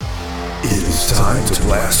It is time to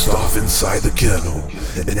blast off inside the kennel.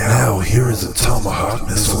 And now here is the Tomahawk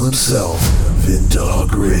Missile himself,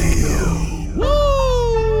 Vindog Radio. Woo!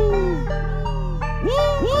 Woo!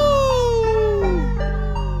 Woo!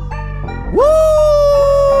 Woo!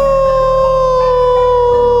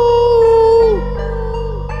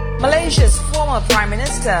 Malaysia's former Prime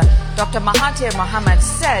Minister, Dr. Mahathir Mohamad,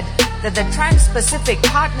 said that the Trans-Pacific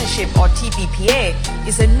Partnership, or TPPA,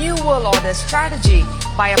 is a New World Order strategy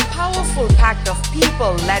by a powerful pact of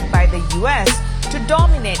people led by the US to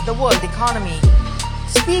dominate the world economy.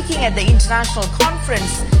 Speaking at the international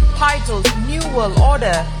conference titled New World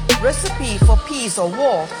Order, Recipe for Peace or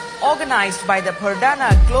War, organized by the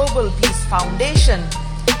Perdana Global Peace Foundation,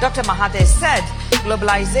 Dr. Mahathir said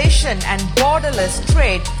globalization and borderless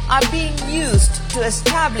trade are being used to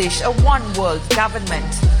establish a one-world government.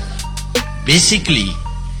 Basically,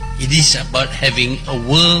 it is about having a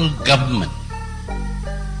world government.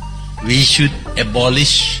 We should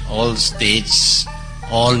abolish all states,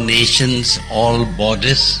 all nations, all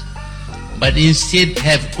borders, but instead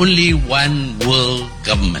have only one world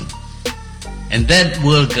government. And that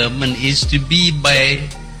world government is to be by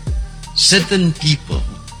certain people,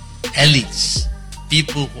 elites,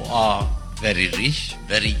 people who are very rich,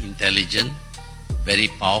 very intelligent, very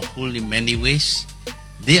powerful in many ways.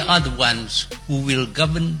 They are the ones who will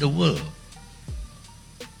govern the world.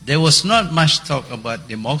 There was not much talk about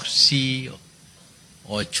democracy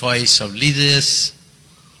or choice of leaders.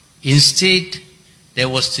 Instead, there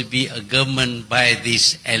was to be a government by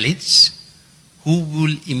these elites who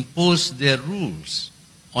will impose their rules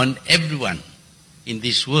on everyone in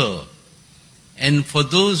this world. And for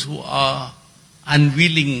those who are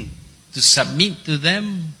unwilling to submit to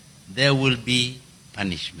them, there will be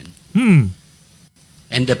punishment.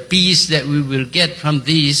 And the peace that we will get from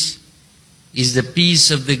this is the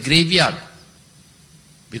peace of the graveyard.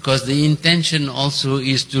 Because the intention also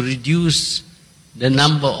is to reduce the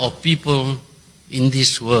number of people in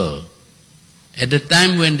this world. At the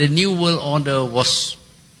time when the New World Order was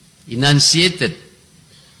enunciated,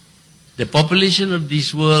 the population of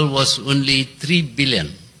this world was only 3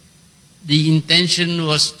 billion. The intention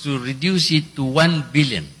was to reduce it to 1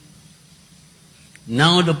 billion.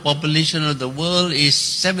 Now the population of the world is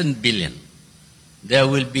 7 billion. There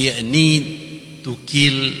will be a need to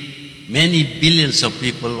kill many billions of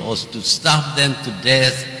people, or to starve them to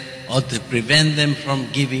death, or to prevent them from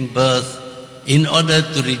giving birth, in order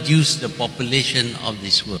to reduce the population of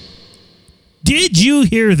this world. Did you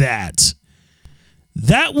hear that?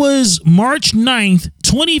 That was March 9th,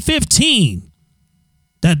 2015,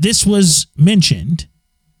 that this was mentioned.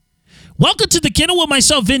 Welcome to the Kennel with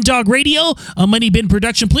myself, Vindog Radio, a Money Bin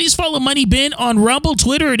production. Please follow Money Bin on Rumble,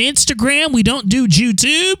 Twitter, and Instagram. We don't do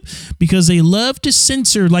YouTube because they love to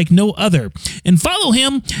censor like no other. And follow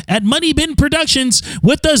him at Money Bin Productions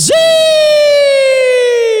with the Z.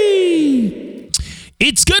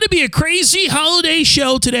 It's going to be a crazy holiday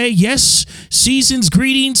show today. Yes, season's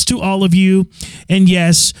greetings to all of you. And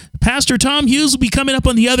yes, Pastor Tom Hughes will be coming up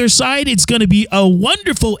on the other side. It's going to be a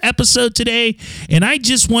wonderful episode today. And I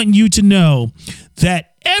just want you to know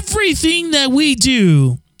that everything that we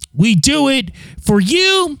do it for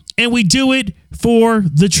you, and we do it for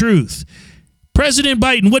the truth. President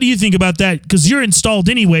Biden, what do you think about that? Because you're installed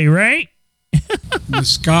anyway, right? The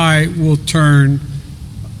sky will turn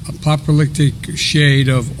apocalyptic shade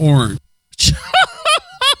of orange.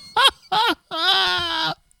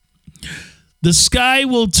 The sky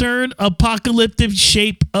will turn apocalyptic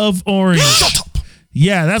shape of orange. Shut up.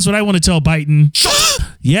 Yeah, that's what I want to tell Biden. Shut up.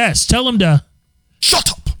 Yes, tell him to.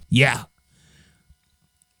 Shut up. Yeah.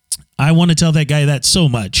 I want to tell that guy that so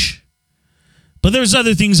much. But there's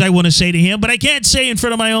other things I want to say to him, but I can't say in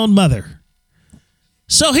front of my own mother.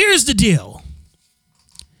 So here's the deal.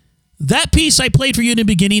 That piece I played for you in the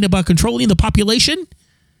beginning about controlling the population,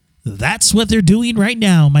 that's what they're doing right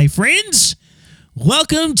now, my friends.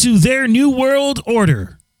 Welcome to their new world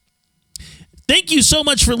order. Thank you so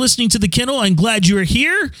much for listening to The Kennel. I'm glad you are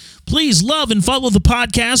here. Please love and follow the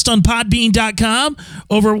podcast on podbean.com.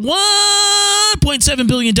 Over 1.7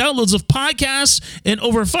 billion downloads of podcasts and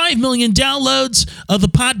over 5 million downloads of the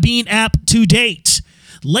Podbean app to date.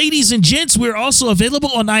 Ladies and gents, we're also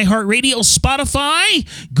available on iHeartRadio, Spotify,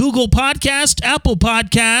 Google Podcast, Apple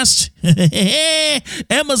Podcast,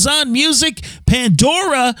 Amazon Music,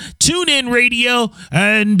 Pandora, TuneIn Radio,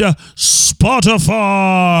 and Spotify.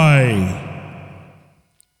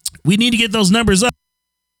 We need to get those numbers up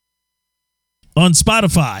on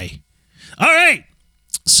Spotify. All right.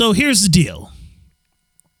 So here's the deal.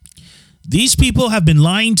 These people have been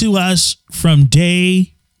lying to us from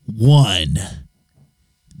day one.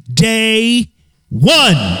 Day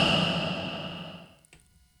one.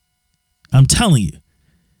 telling you,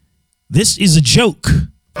 this is a joke.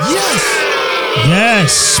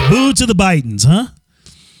 Yes. Boo to the Bidens, huh?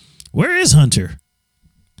 Where is Hunter?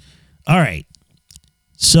 All right.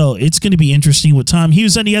 So it's going to be interesting with Tom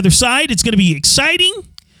Hughes on the other side. It's going to be exciting.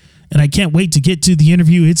 And I can't wait to get to the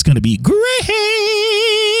interview. It's going to be great.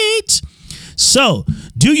 So,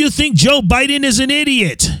 do you think Joe Biden is an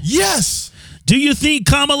idiot? Yes. Do you think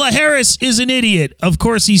Kamala Harris is an idiot? Of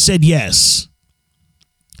course he said yes.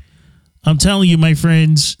 I'm telling you, my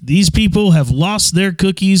friends, these people have lost their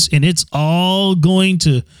cookies, and it's all going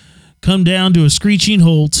to come down to a screeching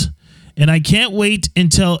halt. And I can't wait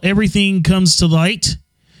until everything comes to light,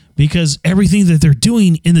 because everything that they're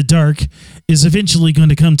doing in the dark is eventually going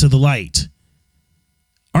to come to the light.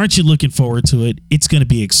 Aren't you looking forward to it? It's going to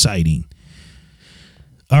be exciting.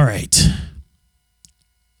 All right.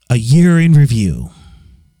 A year in review.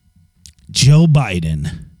 Joe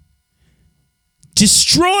Biden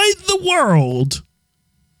destroyed the world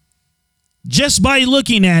just by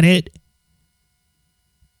looking at it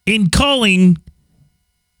in calling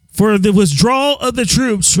for the withdrawal of the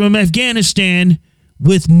troops from Afghanistan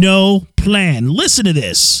with no plan. Listen to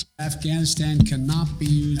this. Afghanistan cannot be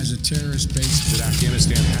used as a terrorist base. That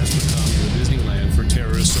Afghanistan has become the Disneyland for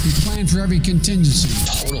terrorists. We plan for every contingency.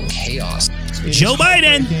 Total chaos. Joe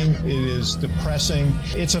Biden. It is depressing.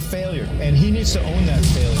 It's a failure, and he needs to own that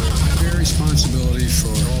failure. I bear responsibility for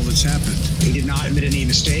all that's happened. He did not admit any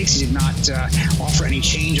mistakes. He did not offer any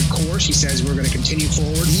change of course. He says we're going to continue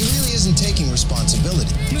forward. He really isn't taking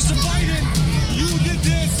responsibility. Mr. Biden, you did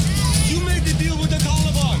this. You made the deal with the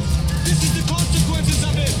Taliban. This is the consequences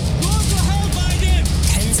of it. Go to hell, Biden.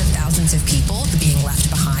 Tens of thousands of people being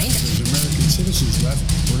left behind. There's American citizens left.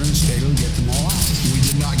 We're going to stay till we get them all out. We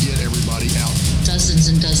did not get everybody out.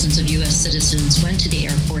 Dozens and dozens of U.S. citizens went to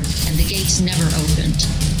the airport, and the gates never opened.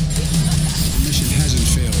 The mission hasn't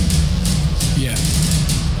failed yet.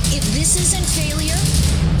 If this isn't failure,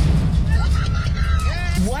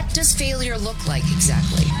 what does failure look like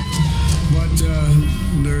exactly? But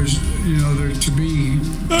there's to be.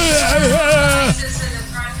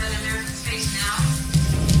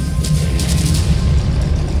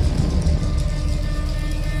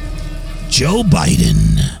 Joe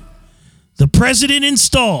Biden, the president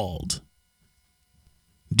installed,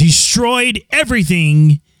 destroyed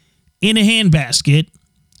everything in a handbasket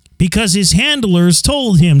because his handlers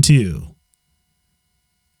told him to.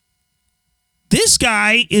 This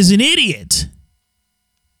guy is an idiot.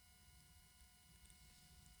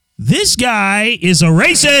 This guy is a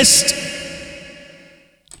racist.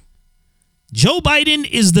 Joe Biden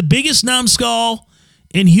is the biggest numbskull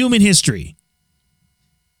in human history,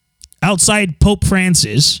 outside Pope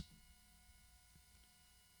Francis.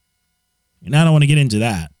 And I don't want to get into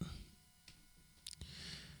that.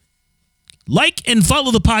 Like and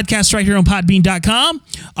follow the podcast right here on podbean.com.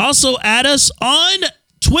 Also add us on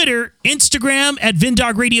Twitter, Instagram at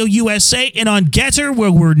Vindog Radio USA, and on Getter,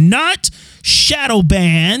 where we're not shadow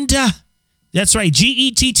banned. That's right,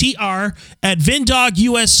 GETTR at Vindog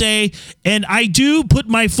USA. And I do put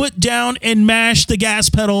my foot down and mash the gas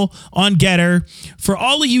pedal on Getter. For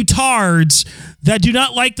all of you tards that do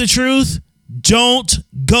not like the truth, don't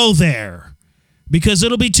go there. Because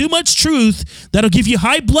it'll be too much truth that'll give you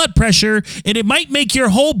high blood pressure, and it might make your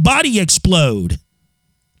whole body explode.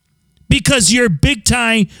 Because you're big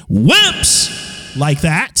time wimps like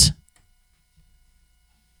that.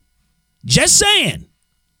 Just saying.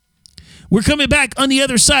 We're coming back on the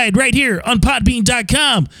other side right here on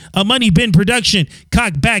podbean.com. A Money Bin production.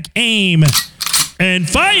 Cock back, aim, and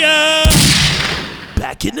fire.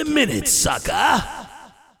 Back in a minute, sucker.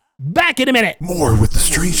 Back in a minute. More with the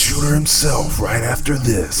street shooter himself right after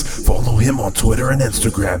this. Follow him on Twitter and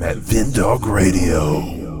Instagram at Vindog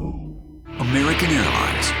Radio. American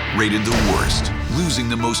Airlines, rated the worst, losing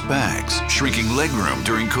the most bags, shrinking legroom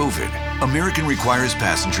during COVID. American requires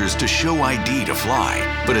passengers to show ID to fly,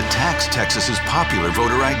 but attacks Texas's popular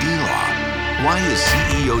voter ID law. Why is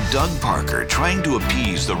CEO Doug Parker trying to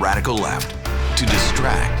appease the radical left? To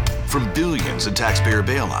distract from billions in taxpayer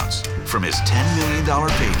bailouts, from his $10 million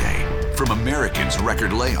payday, from Americans'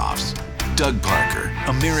 record layoffs. Doug Parker,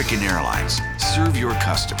 American Airlines. Serve your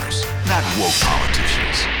customers, not woke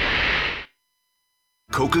politicians.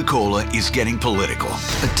 Coca-Cola is getting political,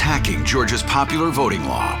 attacking Georgia's popular voting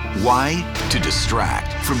law. Why? To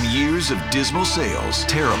distract from years of dismal sales,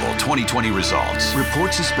 terrible 2020 results,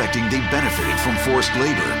 reports suspecting they benefited from forced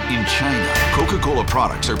labor in China. Coca-Cola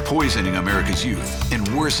products are poisoning America's youth and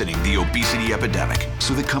worsening the obesity epidemic.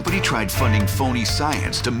 So the company tried funding phony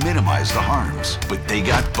science to minimize the harms, but they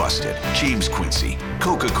got busted. James Quincy,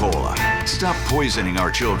 Coca-Cola. Stop poisoning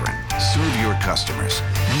our children. Serve your customers,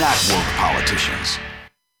 not woke politicians.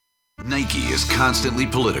 Nike is constantly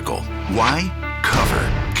political. Why?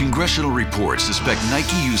 Cover. Congressional reports suspect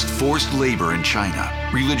Nike used forced labor in China.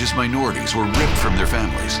 Religious minorities were ripped from their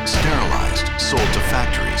families, sterilized, sold to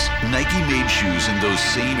factories. Nike made shoes in those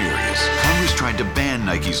same areas. Congress tried to ban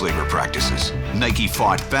Nike's labor practices. Nike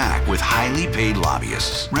fought back with highly paid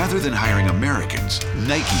lobbyists. Rather than hiring Americans,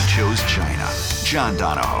 Nike chose China. John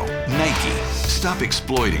Donahoe, Nike. Stop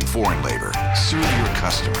exploiting foreign labor. Serve your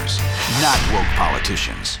customers, not woke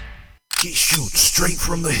politicians. He shoots straight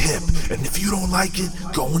from the hip, and if you don't like it,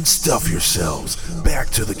 go and stuff yourselves. Back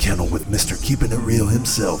to the kennel with Mr. Keeping It Real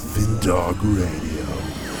himself, Vindog Radio.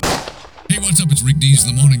 Hey, what's up? It's Rick D's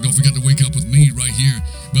in the morning. Don't forget to wake up with me right here.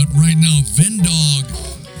 But right now, Vindog.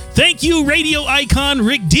 Thank you, radio icon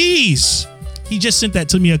Rick Dees. He just sent that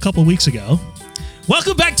to me a couple weeks ago.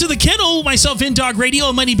 Welcome back to the kennel. Myself, Vindog Radio,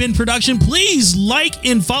 a Money Bin production. Please like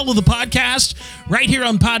and follow the podcast right here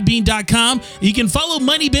on podbean.com. You can follow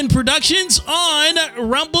Money Bin Productions on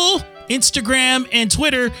Rumble, Instagram, and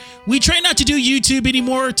Twitter. We try not to do YouTube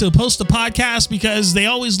anymore to post the podcast because they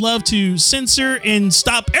always love to censor and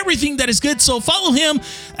stop everything that is good. So follow him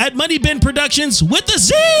at Money Bin Productions with a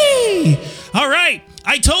Z. All right.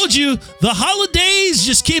 I told you the holidays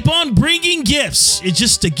just keep on bringing gifts. It's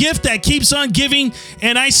just a gift that keeps on giving.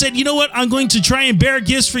 And I said, you know what? I'm going to try and bear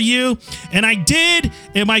gifts for you. And I did.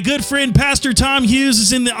 And my good friend, Pastor Tom Hughes,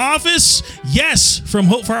 is in the office. Yes, from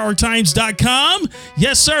HopeForOurTimes.com.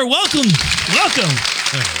 Yes, sir. Welcome. Welcome.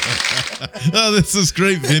 Oh, this is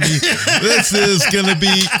great, Vinny. This is going to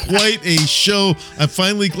be quite a show. I'm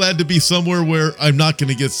finally glad to be somewhere where I'm not going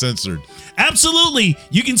to get censored. Absolutely.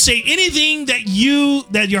 You can say anything that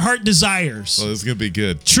your heart desires. Oh, this is going to be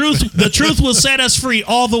good. The truth will set us free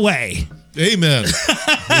all the way. Amen.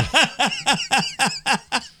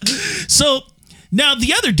 So now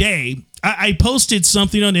the other day, I posted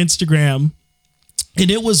something on Instagram,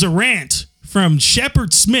 and it was a rant from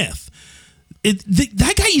Shepard Smith.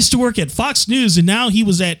 That guy used to work at Fox News, and now he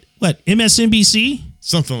was at, MSNBC?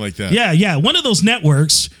 Something like that. Yeah, one of those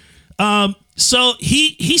networks. So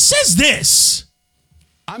he says this.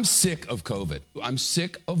 I'm sick of COVID. I'm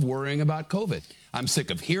sick of worrying about COVID. I'm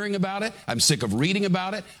sick of hearing about it. I'm sick of reading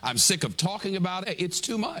about it. I'm sick of talking about it. It's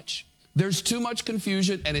too much. There's too much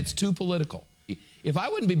confusion, and it's too political. If I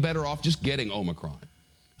wouldn't be better off just getting Omicron.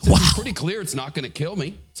 It's pretty clear it's not going to kill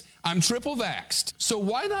me. I'm triple vaxxed. So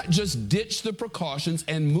why not just ditch the precautions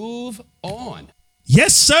and move on?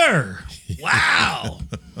 Yes, sir. Wow.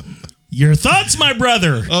 Your thoughts, my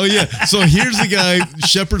brother. Oh, yeah. So here's the guy,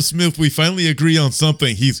 Shepard Smith. We finally agree on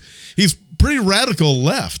something. He's pretty radical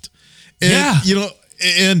left. And,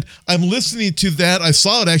 and I'm listening to that. I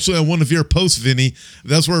saw it actually on one of your posts, Vinny.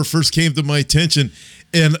 That's where it first came to my attention.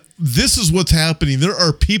 And this is what's happening. There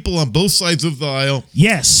are people on both sides of the aisle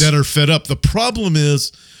that are fed up. The problem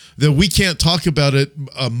is that we can't talk about it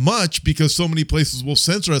much because so many places will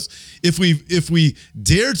censor us. If we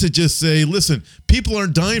dare to just say, listen, people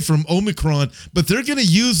aren't dying from Omicron, but they're going to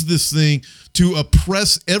use this thing to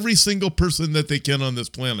oppress every single person that they can on this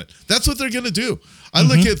planet. That's what they're going to do. I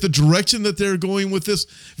look at the direction that they're going with this.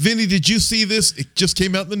 Vinny, did you see this? It just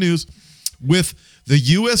came out in the news with the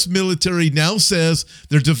U.S. military now says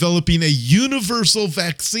they're developing a universal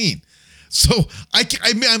vaccine. So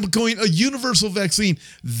I'm going a universal vaccine.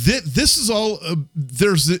 This is all.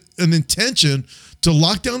 There's an intention to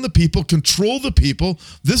lock down the people, control the people.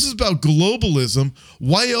 This is about globalism.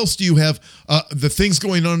 Why else do you have the things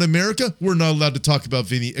going on in America? We're not allowed to talk about,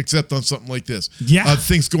 Vinny, except on something like this. Yeah.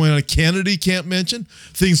 Things going on in Canada you can't mention.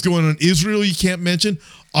 Things going on in Israel you can't mention.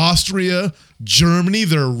 Austria, Germany,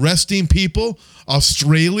 they're arresting people.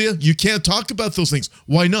 Australia, you can't talk about those things.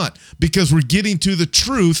 Why not? Because we're getting to the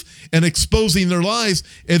truth and exposing their lies,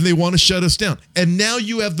 and they want to shut us down. And now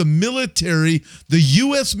you have the military, the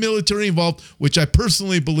U.S. military involved, which I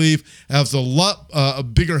personally believe has a lot a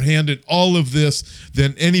bigger hand in all of this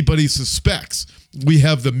than anybody suspects. We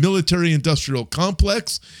have the military-industrial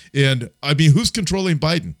complex, and I mean, who's controlling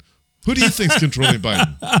Biden? Who do you think's controlling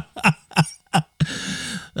Biden?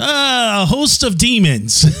 A host of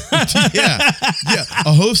demons. yeah,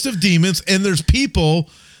 a host of demons, and there's people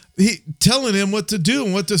telling him what to do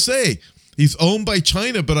and what to say. He's owned by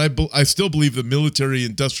China, but I still believe the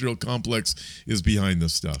military-industrial complex is behind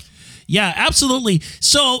this stuff. Yeah, absolutely.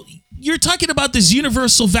 So you're talking about this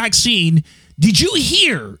universal vaccine. Did you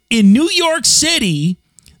hear in New York City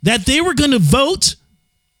that they were going to vote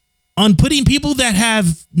on putting people that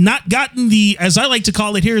have not gotten the, as I like to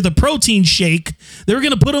call it here, the protein shake? They were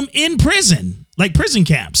going to put them in prison, like prison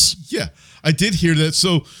camps. Yeah, I did hear that.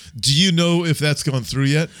 So do you know if that's gone through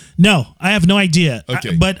yet? No, I have no idea.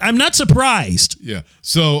 Okay. But I'm not surprised. Yeah.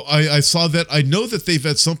 So I saw that. I know that they've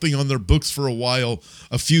had something on their books for a while,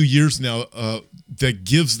 a few years now, that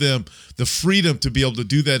gives them the freedom to be able to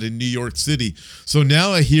do that in New York City. So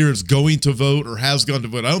now I hear it's going to vote or has gone to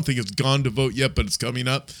vote. I don't think it's gone to vote yet, but it's coming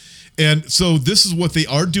up. And so this is what they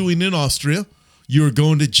are doing in Austria. You're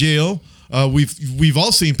going to jail. We've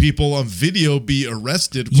all seen people on video be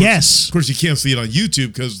arrested. Of course, yes. Of course, you can't see it on YouTube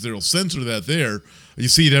because they'll censor that there. You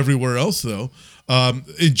see it everywhere else, though.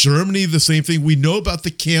 In Germany, the same thing. We know about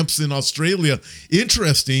the camps in Australia.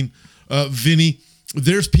 Interesting, Vinny.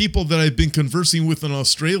 There's people that I've been conversing with in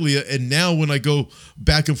Australia, and now when I go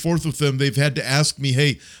back and forth with them, they've had to ask me,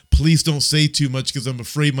 hey, please don't say too much because I'm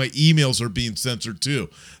afraid my emails are being censored too.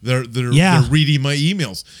 They're reading my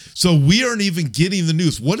emails. So we aren't even getting the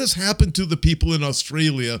news. What has happened to the people in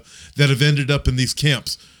Australia that have ended up in these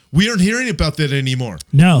camps? We aren't hearing about that anymore.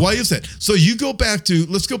 No. Why is that? So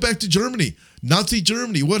let's go back to Germany. Nazi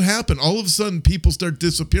Germany. What happened? All of a sudden, people start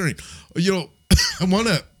disappearing.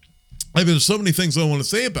 There's so many things I want to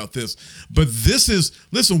say about this, but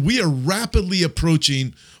listen, we are rapidly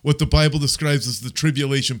approaching what the Bible describes as the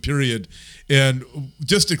tribulation period, and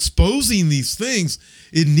just exposing these things,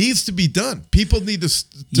 it needs to be done. People need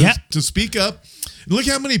to speak up. Look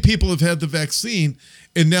how many people have had the vaccine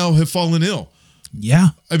and now have fallen ill. Yeah.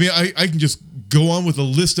 I mean, I can just go on with a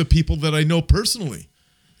list of people that I know personally.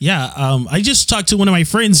 Yeah. I just talked to one of my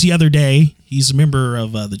friends the other day. He's a member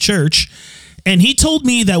of the church. And he told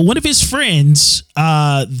me that one of his friends,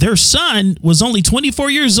 their son was only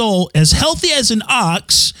 24 years old, as healthy as an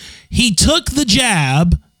ox. He took the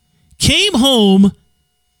jab, came home,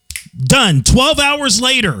 done 12 hours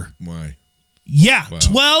later. Why? Yeah, wow.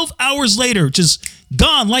 12 hours later, just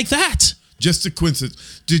gone like that. Just a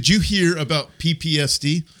coincidence. Did you hear about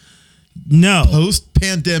PTSD? No.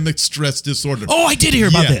 Post-pandemic stress disorder. Oh, I did hear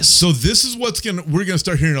about this. So this is we're going to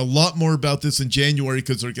start hearing a lot more about this in January,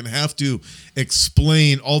 because they're going to have to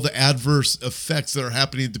explain all the adverse effects that are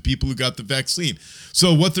happening to people who got the vaccine.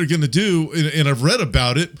 So what they're going to do, and I've read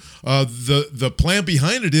about it, the plan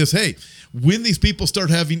behind it is, hey, when these people start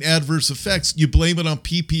having adverse effects, you blame it on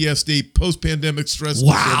PTSD, post-pandemic stress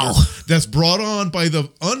disorder, that's brought on by the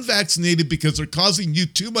unvaccinated because they're causing you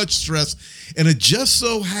too much stress. And it just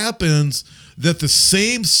so happens that the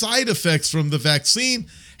same side effects from the vaccine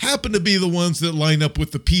happen to be the ones that line up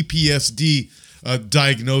with the PTSD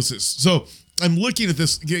diagnosis. So I'm looking at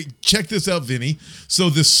this. Check this out, Vinny. So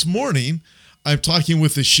this morning, I'm talking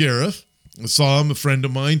with the sheriff. I saw him, a friend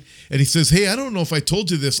of mine, and he says, hey, I don't know if I told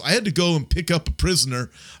you this. I had to go and pick up a prisoner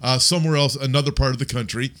somewhere else, another part of the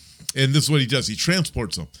country. And this is what he does. He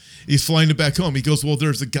transports them. He's flying it back home. He goes, well,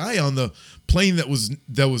 there's a guy on the plane that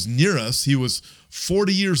was near us. He was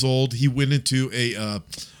 40 years old. He went into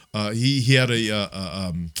he had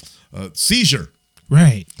a seizure.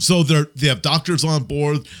 Right. So they have doctors on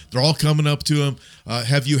board. They're all coming up to him.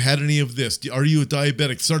 Have you had any of this? Are you a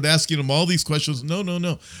diabetic? Started asking him all these questions. No.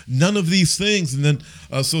 None of these things. And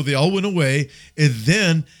then, so they all went away. And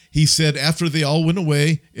then he said, after they all went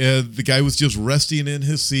away, the guy was just resting in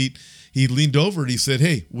his seat. He leaned over and he said,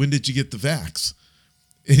 hey, when did you get the vax?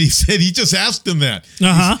 And he said, he just asked him that.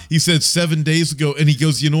 He said 7 days ago. And he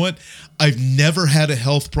goes, you know what? I've never had a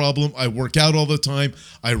health problem. I work out all the time.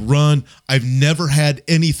 I run. I've never had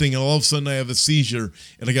anything. And all of a sudden I have a seizure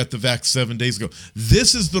and I got the vax 7 days ago.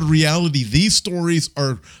 This is the reality. These stories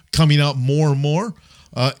are coming out more and more.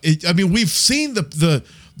 We've seen the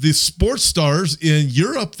sports stars in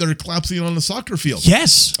Europe that are collapsing on the soccer field.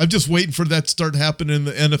 Yes. I'm just waiting for that to start happening in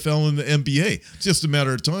the NFL and the NBA. It's just a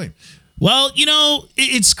matter of time. Well,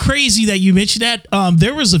 it's crazy that you mentioned that.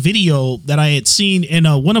 There was a video that I had seen, and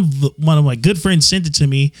one of my good friends sent it to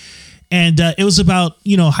me, and it was about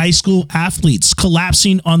high school athletes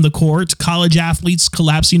collapsing on the court, college athletes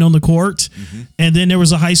collapsing on the court, and then there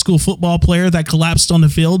was a high school football player that collapsed on the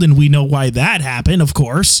field, and we know why that happened, of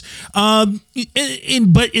course. But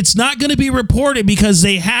it's not going to be reported because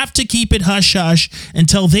they have to keep it hush hush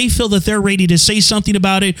until they feel that they're ready to say something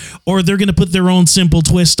about it, or they're going to put their own simple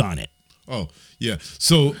twist on it. Oh, yeah.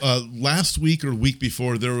 So last week or week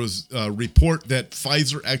before, there was a report that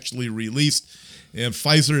Pfizer actually released, and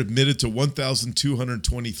Pfizer admitted to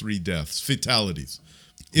 1,223 deaths, fatalities.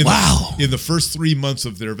 in the first 3 months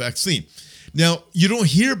of their vaccine. Now, you don't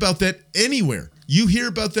hear about that anywhere. You hear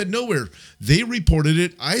about that nowhere. They reported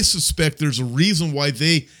it. I suspect there's a reason why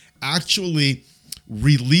they actually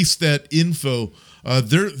released that info.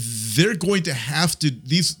 They're going to have to,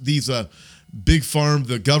 these big farm,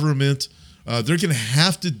 the government, they're going to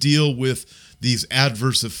have to deal with these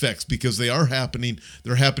adverse effects because they are happening.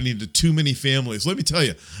 They're happening to too many families. Let me tell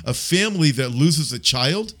you, a family that loses a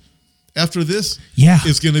child after this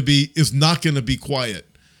is not going to be quiet.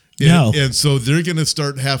 And so they're going to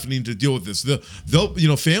start having to deal with this.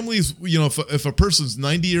 They'll families, if a person's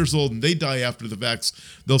 90 years old and they die after the vax,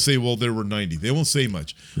 they'll say, well, they were 90. They won't say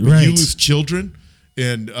much. Right. When you lose children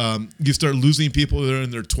and you start losing people that are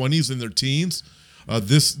in their 20s and their teens,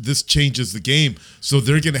 this changes the game. So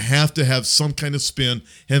they're going to have some kind of spin,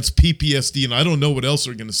 hence PTSD. And I don't know what else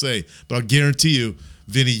they're going to say, but I'll guarantee you,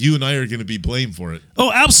 Vinny, you and I are going to be blamed for it.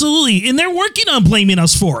 Oh, absolutely. And they're working on blaming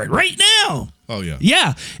us for it right now. Oh, yeah.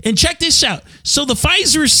 Yeah. And check this out. So the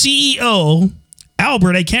Pfizer CEO,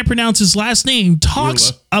 Albert, I can't pronounce his last name,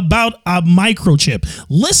 talks about a microchip.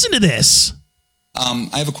 Listen to this. I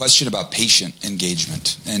have a question about patient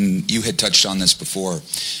engagement, and you had touched on this before.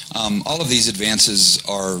 All of these advances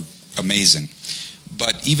are amazing,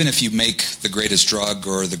 but even if you make the greatest drug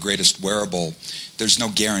or the greatest wearable, there's no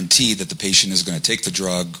guarantee that the patient is going to take the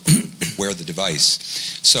drug, wear the device.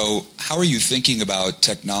 So how are you thinking about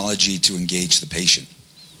technology to engage the patient?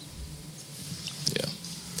 Yeah.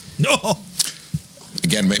 No.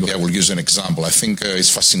 Again, maybe I will use an example. I think it's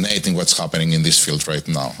fascinating what's happening in this field right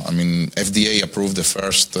now. I mean, FDA approved the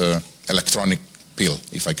first electronic pill,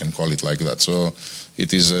 if I can call it like that. So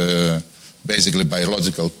it is basically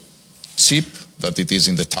biological chip that it is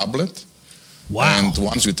in the tablet. Wow. And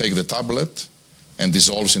once you take the tablet and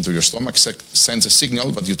dissolves into your stomach, sends a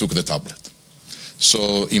signal that you took the tablet.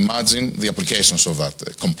 So imagine the applications of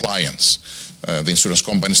that, compliance. The insurance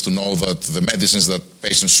companies to know that the medicines that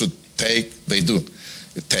patients should take, they do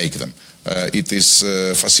take them. It is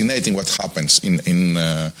fascinating what happens in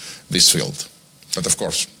this field. But of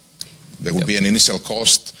course, there will be an initial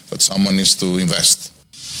cost that someone needs to invest.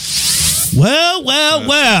 Well.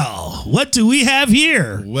 What do we have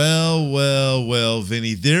here? Well,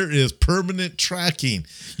 Vinny. There is permanent tracking.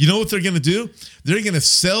 You know what they're going to do? They're going to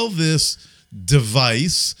sell this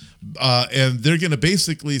device, and they're going to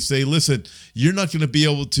basically say, listen, you're not going to be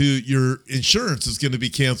able to, your insurance is going to be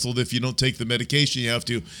canceled if you don't take the medication you have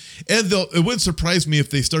to. And it wouldn't surprise me if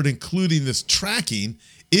they start including this tracking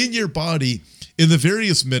in your body in the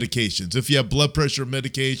various medications. If you have blood pressure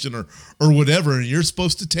medication or whatever, and you're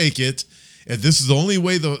supposed to take it, and this is the only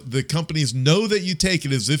way the companies know that you take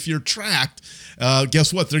it is if you're tracked,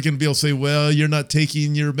 guess what? They're going to be able to say, well, you're not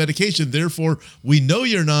taking your medication. Therefore, we know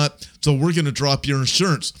you're not, so we're going to drop your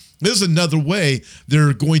insurance. This is another way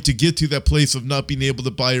they're going to get to that place of not being able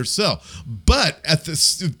to buy or sell. But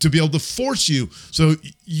to be able to force you. So,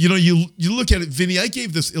 you look at it, Vinny, I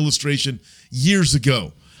gave this illustration years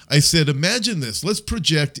ago. I said, imagine this. Let's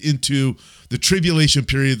project into the tribulation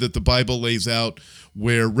period that the Bible lays out,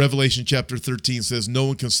 where Revelation chapter 13 says no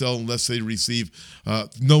one can sell unless they receive,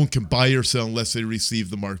 no one can buy or sell unless they receive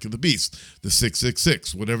the mark of the beast, the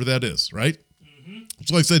 666, whatever that is, right? Mm-hmm.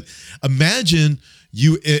 So I said, imagine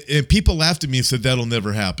you, and people laughed at me and said, that'll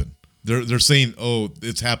never happen. They're saying, oh,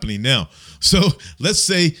 it's happening now. So let's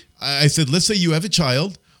say you have a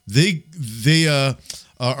child, they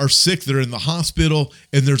are sick, they're in the hospital,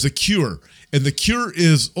 and there's a cure. And the cure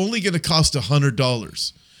is only going to cost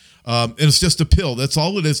 $100. And it's just a pill. That's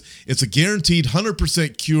all it is. It's a guaranteed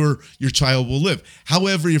 100% cure. Your child will live.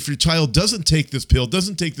 However, if your child doesn't take this pill,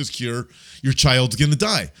 doesn't take this cure, your child's going to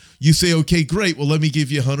die. You say, okay, great. Well, let me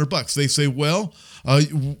give you $100. They say, well,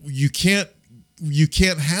 you can't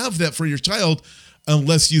have that for your child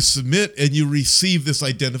unless you submit and you receive this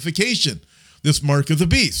identification, this mark of the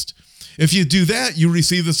beast. If you do that, you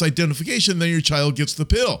receive this identification, then your child gets the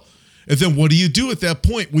pill. And then what do you do at that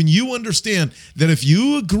point? When you understand that if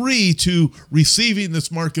you agree to receiving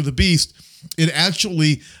this mark of the beast, it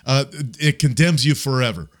actually it condemns you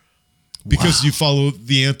forever because you follow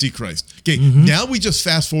the Antichrist. Okay, now we just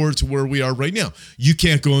fast forward to where we are right now. You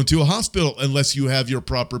can't go into a hospital unless you have your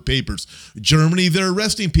proper papers. Germany, they're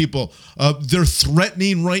arresting people. They're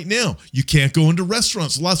threatening right now. You can't go into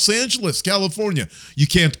restaurants. Los Angeles, California, you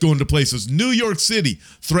can't go into places. New York City,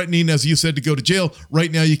 threatening, as you said, to go to jail.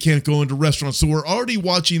 Right now, you can't go into restaurants. So we're already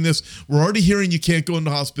watching this. We're already hearing you can't go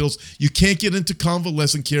into hospitals. You can't get into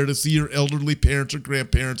convalescent care to see your elderly parents or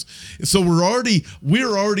grandparents. So we're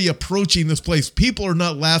already approaching this place. People are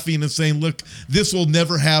not laughing and saying, saying, look, this will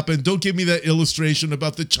never happen. Don't give me that illustration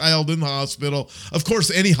about the child in the hospital. Of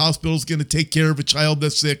course, any hospital is going to take care of a child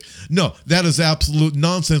that's sick. No, that is absolute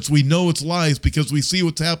nonsense. We know it's lies because we see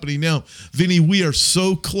what's happening now. Vinny, we are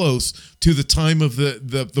so close to the time of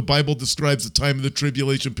the Bible describes the time of the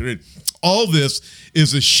tribulation period. All this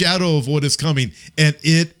is a shadow of what is coming, and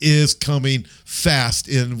it is coming fast,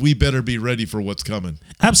 and we better be ready for what's coming.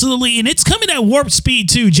 Absolutely, and it's coming at warp speed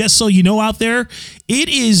too, just so you know out there. It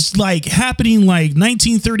is like happening like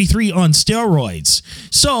 1933 on steroids.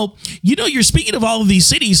 So, you're speaking of all of these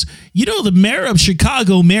cities, the mayor of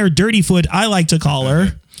Chicago, Mayor Dirtyfoot, I like to call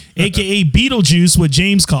her, a.k.a. Beetlejuice, what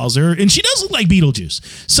James calls her, and she does look like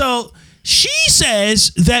Beetlejuice. So, she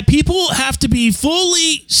says that people have to be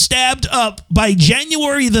fully stabbed up by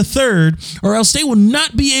January the 3rd, or else they will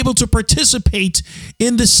not be able to participate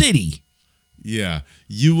in the city. Yeah,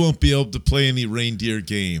 you won't be able to play any reindeer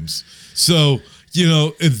games. So,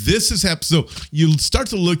 if this is happening, so you start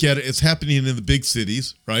to look at it, it's happening in the big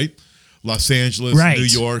cities, right? Los Angeles, right. New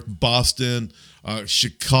York, Boston,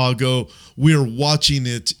 Chicago. We're watching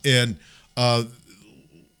it, and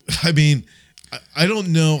I don't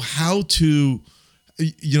know how to,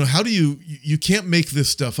 how do you can't make this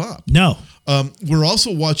stuff up. No. We're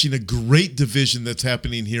also watching a great division that's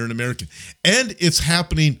happening here in America, and it's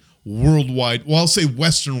happening worldwide. Well, I'll say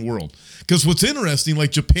Western world, because what's interesting,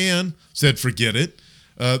 like Japan said, forget it.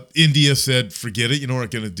 India said, forget it. We're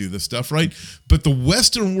not going to do this stuff, right? But the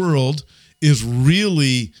Western world is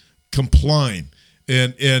really complying.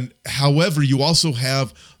 And however, you also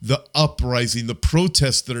have the uprising, the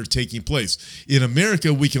protests that are taking place. In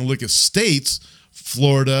America, we can look at states,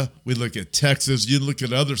 Florida, we look at Texas, you look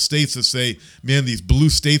at other states that say, man, these blue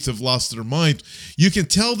states have lost their minds. You can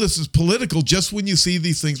tell this is political just when you see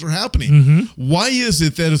these things are happening. Mm-hmm. Why is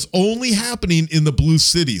it that it's only happening in the blue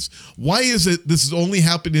cities? Why is it this is only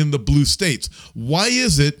happening in the blue states? Why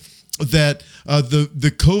is it that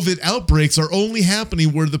the COVID outbreaks are only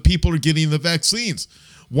happening where the people are getting the vaccines?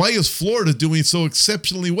 Why is Florida doing so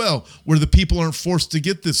exceptionally well where the people aren't forced to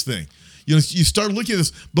get this thing? You start looking at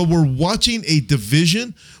this, but we're watching a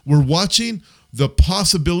division. We're watching the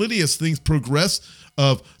possibility as things progress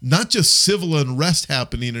of not just civil unrest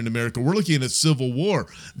happening in America. We're looking at civil war.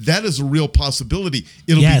 That is a real possibility.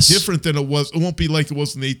 It'll be different than it was. It won't be like it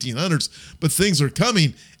was in the 1800s, but things are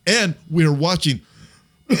coming, and we're watching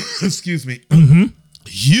excuse me,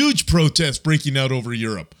 huge protests breaking out over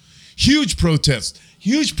Europe, huge protests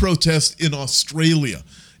in Australia.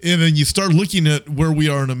 And then you start looking at where we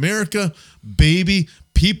are in America, baby,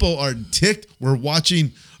 people are ticked. We're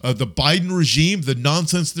watching the Biden regime, the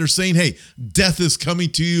nonsense they're saying, hey, death is coming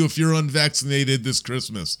to you if you're unvaccinated this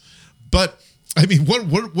Christmas. But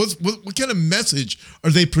what kind of message are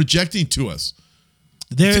they projecting to us?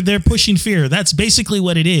 They're pushing fear. That's basically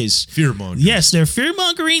what it is. Fear-mongering. Yes, they're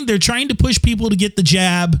fear-mongering. They're trying to push people to get the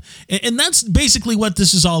jab. And that's basically what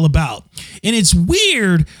this is all about. And it's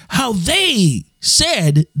weird how they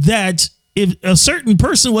said that if a certain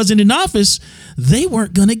person wasn't in office, they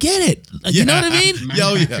weren't going to get it. You know what I mean?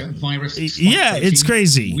 Yeah, it's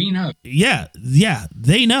crazy. We know. Yeah,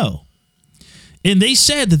 they know. And they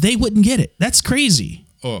said that they wouldn't get it. That's crazy.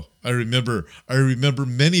 Oh, I remember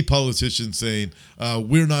many politicians saying,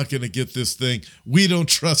 we're not going to get this thing. We don't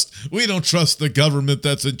trust the government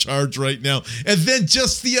that's in charge right now. And then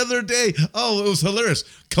just the other day, it was hilarious.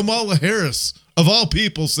 Kamala Harris, of all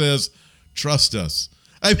people, says, trust us.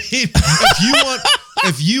 I mean,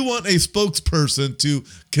 if you want a spokesperson to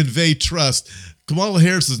convey trust, Kamala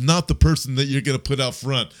Harris is not the person that you're going to put out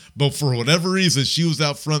front. But for whatever reason, she was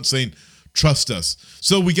out front saying, trust us.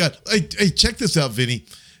 So we got, hey, check this out, Vinny.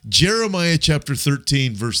 Jeremiah chapter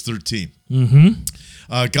 13, verse 13.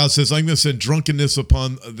 Mm-hmm. God says, I'm going to send drunkenness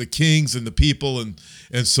upon the kings and the people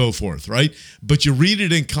and so forth, right? But you read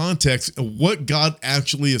it in context, and what God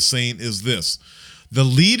actually is saying is this. The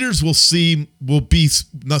leaders they will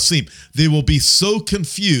be so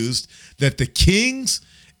confused that the kings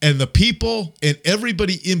and the people and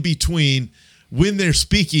everybody in between, when they're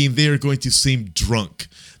speaking, they are going to seem drunk.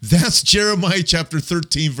 That's Jeremiah chapter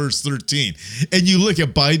 13, verse 13. And you look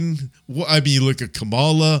at Biden, you look at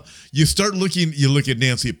Kamala, you look at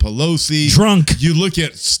Nancy Pelosi. Drunk. You look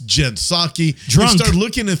at Jen Psaki. Drunk. You start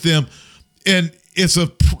looking at them, and it's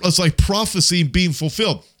like prophecy being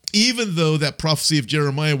fulfilled. Even though that prophecy of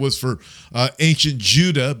Jeremiah was for ancient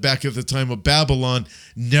Judah back at the time of Babylon,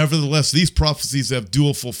 nevertheless, these prophecies have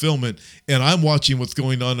dual fulfillment. And I'm watching what's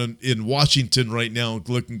going on in Washington right now,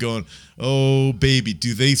 looking, going, oh, baby,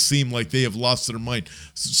 do they seem like they have lost their mind?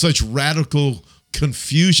 Such radical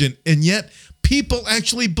confusion. And yet, people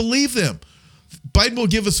actually believe them. Biden will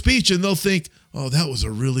give a speech and they'll think, oh, that was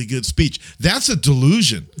a really good speech. That's a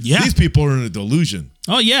delusion. Yeah. These people are in a delusion.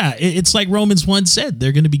 Oh, yeah. It's like Romans 1 said.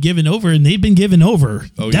 They're going to be given over, and they've been given over.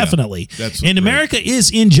 Oh, definitely. Yeah. That's and right. America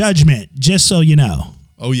is in judgment, just so you know.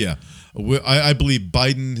 Oh, yeah. I believe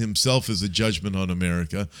Biden himself is a judgment on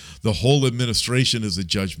America. The whole administration is a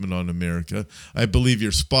judgment on America. I believe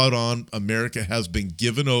you're spot on. America has been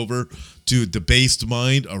given over to a debased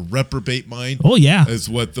mind, a reprobate mind. Oh, yeah. Is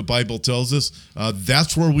what the Bible tells us.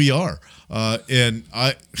 That's where we are. And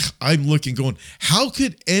I'm looking, going, how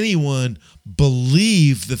could anyone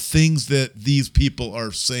believe the things that these people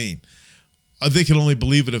are saying? They can only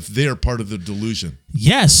believe it if they're part of the delusion.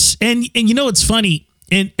 Yes. And you know, it's funny.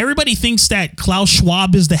 And everybody thinks that Klaus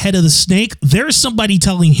Schwab is the head of the snake. There's somebody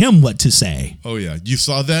telling him what to say. Oh, yeah. You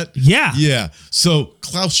saw that? Yeah. Yeah. So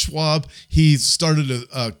Klaus Schwab, he started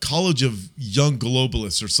a College of Young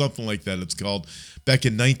Globalists or something like that it's called back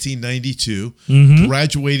in 1992. Mm-hmm.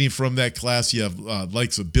 Graduating from that class, you have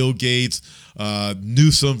likes of Bill Gates,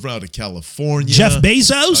 Newsom out of California. Jeff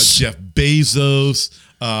Bezos.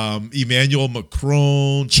 Emmanuel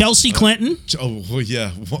Macron, Chelsea Clinton. Oh,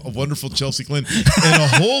 yeah, wonderful Chelsea Clinton, and a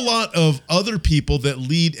whole lot of other people that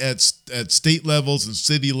lead at state levels and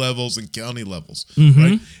city levels and county levels,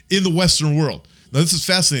 right, in the Western world. Now, this is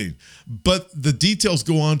fascinating, but the details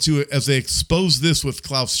go on to it as they expose this with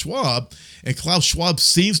Klaus Schwab, and Klaus Schwab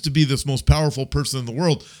seems to be this most powerful person in the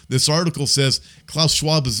world. This article says Klaus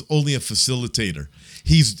Schwab is only a facilitator.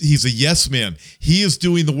 He's a yes man. He is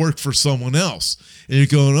doing the work for someone else. And you're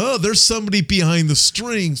going, oh, there's somebody behind the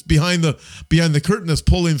strings, behind the curtain that's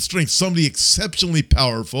pulling the strings. Somebody exceptionally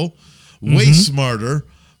powerful, way smarter,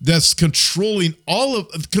 that's controlling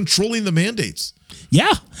the mandates.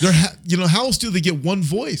 Yeah. How else do they get one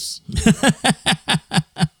voice?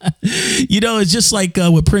 It's just like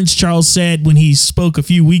what Prince Charles said when he spoke a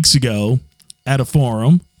few weeks ago at a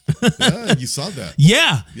forum. Yeah, you saw that.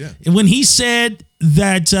 Yeah. Yeah. When he said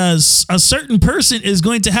that a certain person is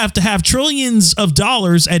going to have trillions of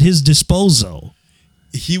dollars at his disposal.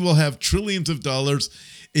 He will have trillions of dollars.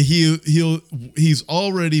 He's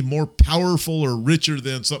already more powerful or richer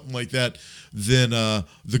than something like that than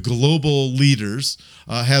the global leaders.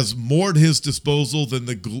 Has more at his disposal than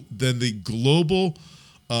the global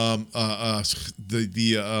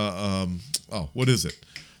what is it?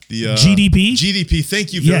 The GDP? GDP,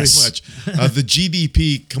 thank you very much. The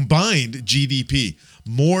GDP, combined GDP,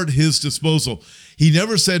 more at his disposal. He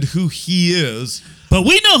never said who he is. But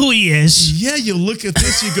we know who he is. Yeah, you look at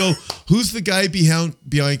this, you go, who's the guy behind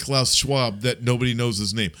Klaus Schwab that nobody knows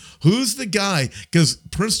his name? Who's the guy? Because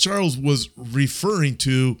Prince Charles was referring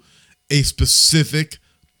to a specific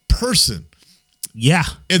person. Yeah.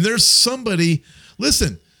 And there's somebody,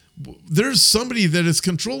 listen, there's somebody that is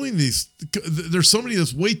controlling these. There's somebody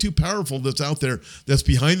that's way too powerful that's out there that's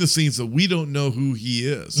behind the scenes that we don't know who he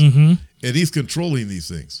is. Mm-hmm. And he's controlling these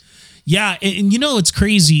things. Yeah. And what's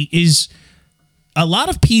crazy is a lot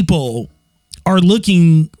of people are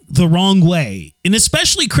looking the wrong way, and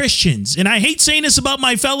especially Christians. And I hate saying this about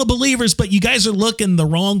my fellow believers, but you guys are looking the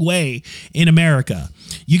wrong way in America.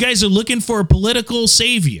 You guys are looking for a political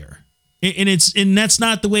savior. And that's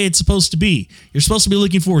not the way it's supposed to be. You're supposed to be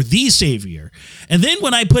looking for the savior. And then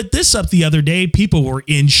when I put this up the other day, people were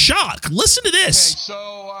in shock. Listen to this. Okay,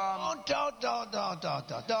 so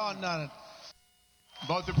don't.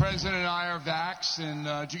 Both the president and I are vaxxed, and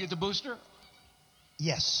did you get the booster?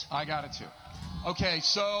 Yes. I got it too. Okay,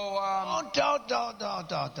 so don't.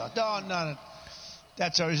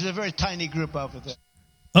 That's all. There's a very tiny group over there.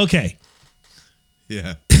 Okay.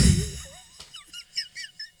 Yeah.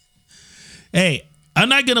 Hey, I'm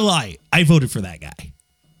not going to lie. I voted for that guy.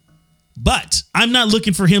 But I'm not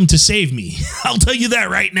looking for him to save me. I'll tell you that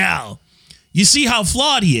right now. You see how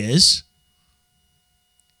flawed he is?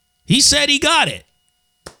 He said he got it.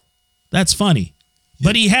 That's funny.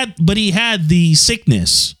 But he had the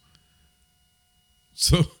sickness.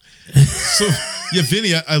 So yeah,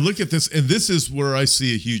 Vinny, I look at this, and this is where I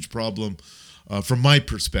see a huge problem from my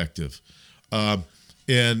perspective.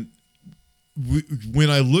 And when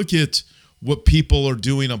I look at what people are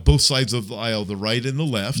doing on both sides of the aisle, the right and the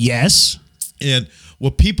left. Yes. And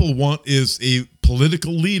what people want is a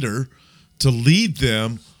political leader to lead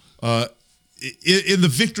them in the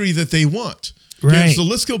victory that they want. Right. Okay, so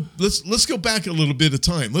let's go back a little bit of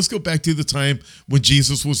time. Let's go back to the time when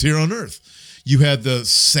Jesus was here on earth. You had the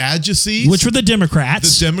Sadducees, which were the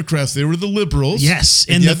Democrats. The Democrats, they were the liberals. Yes,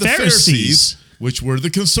 and the Pharisees, which were the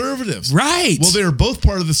conservatives. Right. Well, they were both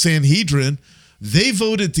part of the Sanhedrin. They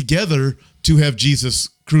voted together to have Jesus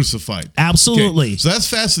crucified. Absolutely. Okay, so that's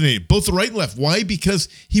fascinating. Both the right and left. Why? Because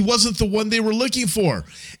he wasn't the one they were looking for.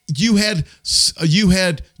 You had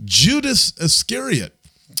Judas Iscariot,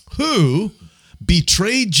 who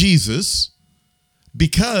betrayed Jesus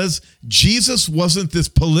because Jesus wasn't this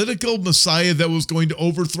political Messiah that was going to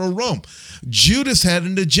overthrow Rome. Judas had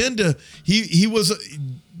an agenda.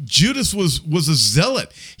 Judas was a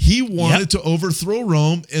zealot. He wanted to overthrow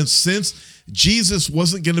Rome, and since Jesus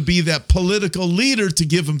wasn't going to be that political leader to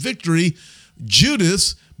give him victory,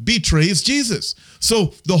 Judas betrays Jesus.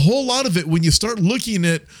 So the whole lot of it, when you start looking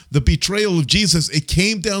at the betrayal of Jesus, it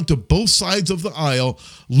came down to both sides of the aisle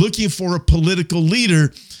looking for a political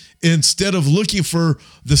leader instead of looking for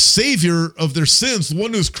the savior of their sins, the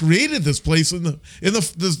one who's created this place in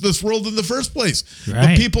this world in the first place. Right.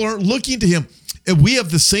 But people aren't looking to him. And we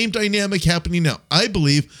have the same dynamic happening now. I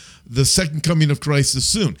believe the second coming of Christ is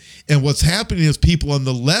soon. And what's happening is people on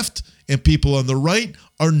the left and people on the right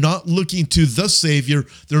are not looking to the Savior.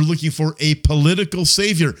 They're looking for a political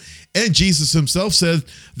Savior. And Jesus himself said,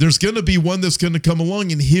 there's going to be one that's going to come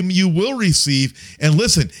along, and him you will receive. And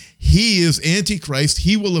listen, he is Antichrist.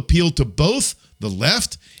 He will appeal to both the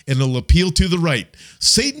left and he'll appeal to the right.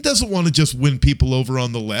 Satan doesn't want to just win people over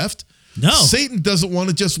on the left. No. Satan doesn't want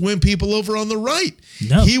to just win people over on the right.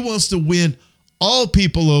 No. He wants to win all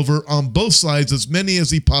people over on both sides, as many as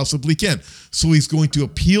he possibly can. So he's going to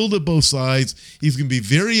appeal to both sides. He's going to be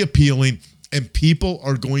very appealing, and people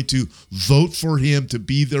are going to vote for him to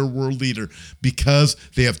be their world leader because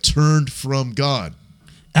they have turned from God.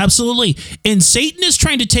 Absolutely. And Satan is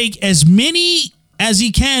trying to take as many as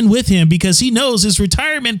he can with him because he knows his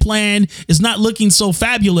retirement plan is not looking so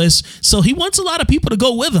fabulous. So he wants a lot of people to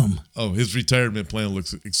go with him. Oh, his retirement plan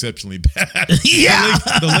looks exceptionally bad. Yeah.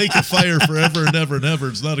 The lake of fire forever and ever and ever.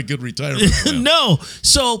 It's not a good retirement plan. No.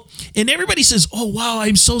 So, and everybody says, oh, wow,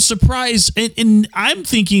 I'm so surprised. And I'm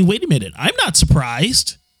thinking, wait a minute, I'm not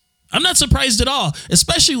surprised. I'm not surprised at all,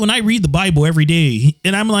 especially when I read the Bible every day.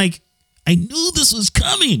 And I'm like, I knew this was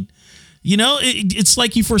coming. You know, it's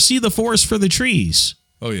like you foresee the forest for the trees.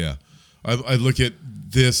 Oh, yeah. I look at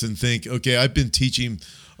this and think, okay, I've been teaching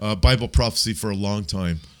Bible prophecy for a long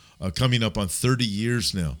time, coming up on 30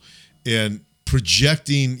 years now. And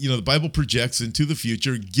projecting, the Bible projects into the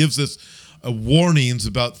future, gives us warnings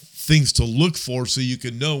about things to look for so you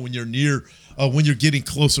can know when you're when you're getting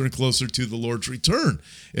closer and closer to the Lord's return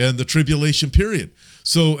and the tribulation period.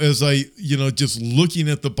 So as I, just looking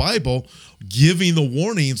at the Bible, giving the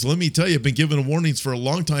warnings, let me tell you, I've been giving warnings for a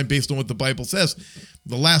long time based on what the Bible says.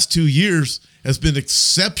 The last 2 years has been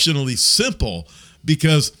exceptionally simple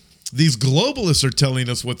because these globalists are telling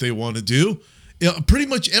us what they want to do pretty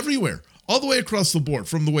much everywhere, all the way across the board,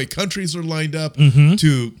 from the way countries are lined up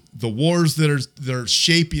to the wars that are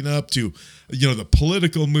shaping up to, the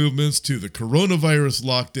political movements, to the coronavirus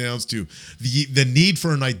lockdowns, to the need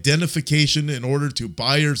for an identification in order to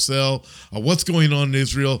buy or sell. What's going on in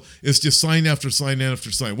Israel? It's just sign after sign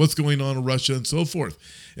after sign. What's going on in Russia and so forth.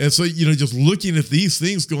 And so, just looking at these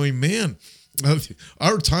things going, man,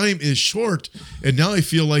 our time is short, and now I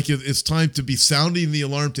feel like it's time to be sounding the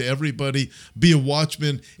alarm to everybody, be a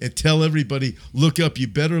watchman, and tell everybody, look up. You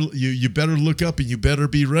better look up, and you better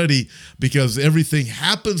be ready, because everything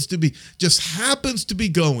happens to be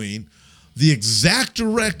going the exact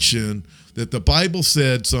direction that the Bible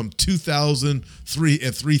said some 2,000,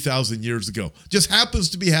 3,000 years ago. Just happens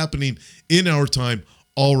to be happening in our time,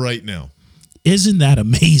 all right now. Isn't that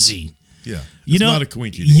amazing? Yeah, it's not a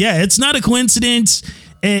coincidence. Yeah, it's not a coincidence.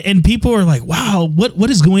 And people are like, wow,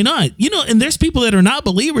 what is going on? And there's people that are not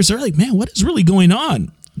believers. They're like, man, what is really going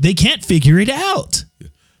on? They can't figure it out. Yeah.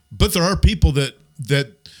 But there are people that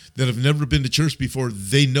have never been to church before.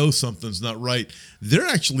 They know something's not right. They're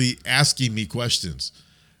actually asking me questions.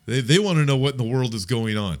 They want to know what in the world is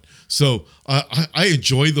going on. So I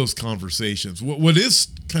enjoy those conversations. What is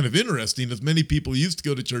kind of interesting is many people who used to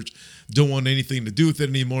go to church don't want anything to do with it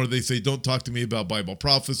anymore. They say, don't talk to me about Bible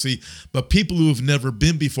prophecy. But people who have never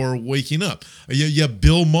been before are waking up. You have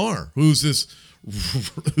Bill Maher, who's this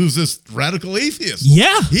radical atheist.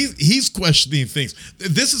 Yeah. He's questioning things.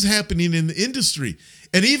 This is happening in the industry.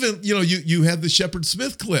 And even, you have the Shepard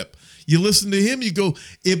Smith clip. You listen to him, you go,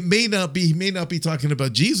 he may not be talking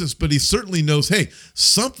about Jesus, but he certainly knows, hey,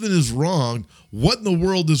 something is wrong. What in the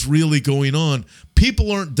world is really going on?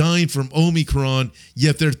 People aren't dying from Omicron,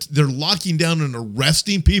 yet they're locking down and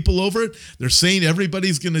arresting people over it. They're saying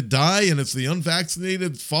everybody's going to die and it's the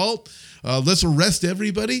unvaccinated fault. Let's arrest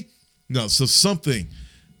everybody. No, so something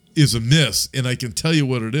is amiss, and I can tell you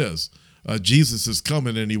what it is. Jesus is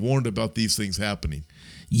coming, and he warned about these things happening.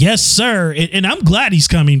 Yes, sir. And I'm glad he's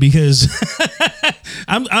coming because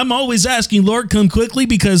I'm always asking, Lord, come quickly,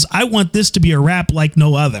 because I want this to be a wrap like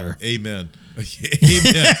no other. Amen.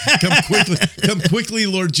 Amen. Come quickly,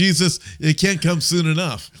 Lord Jesus. It can't come soon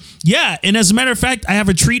enough. Yeah, and as a matter of fact, I have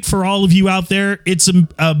a treat for all of you out there. It's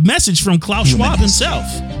a message from Klaus Schwab himself.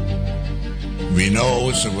 We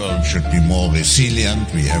know the world should be more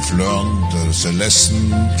resilient. We have learned the lesson.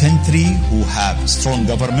 Country who have strong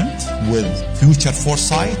government with future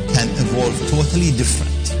foresight can evolve totally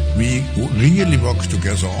different. We really work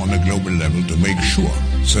together on a global level to make sure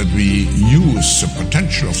that we use the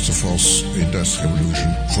potential of the fourth industrial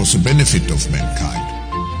revolution for the benefit of mankind.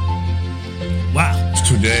 Wow.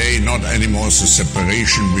 Today, not anymore the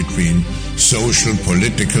separation between social,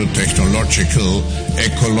 political, technological,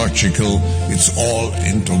 ecological. It's all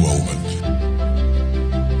interwoven.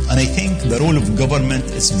 And I think the role of government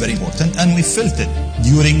is very important, and we felt it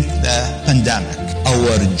during the pandemic.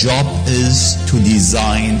 Our job is to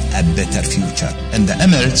design a better future. In the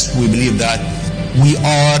Emirates, we believe that we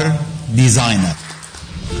are designers.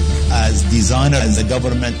 As designer, as the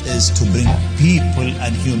government is to bring people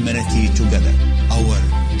and humanity together. Our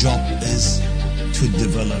job is to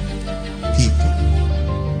develop people.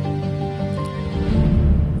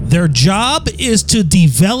 Their job is to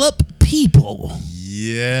develop people.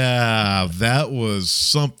 Yeah, that was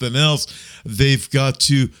something else.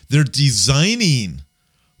 They're designing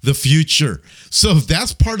the future. So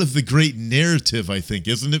that's part of the great narrative, I think,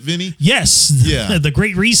 isn't it, Vinny? Yes. Yeah. The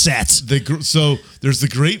Great Reset. So there's the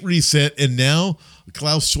Great Reset, and now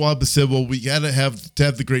Klaus Schwab has said, well, we got to have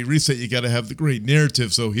the Great Reset. You got to have the great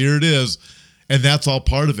narrative. So here it is, and that's all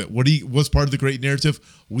part of it. What's part of the great narrative?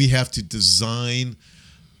 We have to design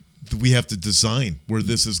where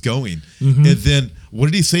this is going. Mm-hmm. And then what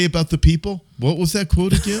did he say about the people? What was that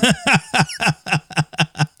quote again?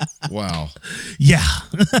 Wow. Yeah.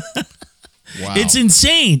 Wow. It's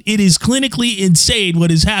insane. It is clinically insane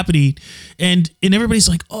what is happening. And everybody's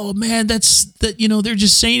like, oh man, they're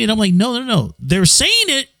just saying it. I'm like, no. They're saying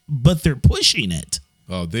it, but they're pushing it.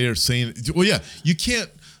 Oh, they are saying it. Well, yeah, you can't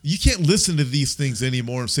listen to these things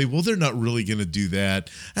anymore and say, well, they're not really going to do that.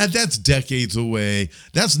 That's decades away.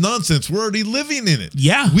 That's nonsense. We're already living in it.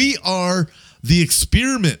 Yeah. We are the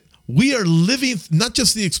experiment. We are living, not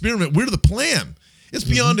just the experiment, we're the plan. It's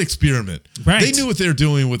beyond experiment. Right. They knew what they're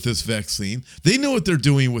doing with this vaccine. They know what they're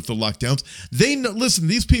doing with the lockdowns. They know, listen,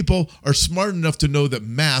 these people are smart enough to know that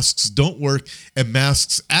masks don't work, and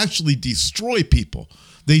masks actually destroy people.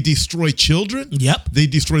 They destroy children. Yep. They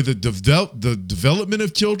destroy the development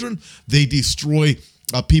of children. They destroy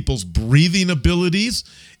people's breathing abilities,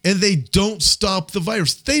 and they don't stop the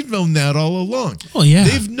virus. They've known that all along. Oh, yeah.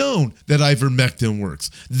 They've known that ivermectin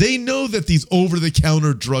works. They know that these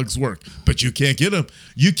over-the-counter drugs work, but you can't get them.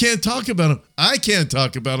 You can't talk about them. I can't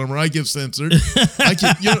talk about them, or I get censored.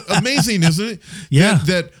 Amazing, isn't it? Yeah.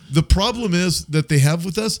 That the problem is that they have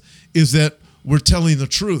with us is that we're telling the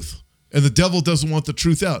truth, and the devil doesn't want the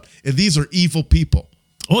truth out. And these are evil people.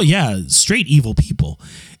 Oh, yeah, straight evil people.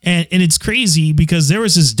 And it's crazy because there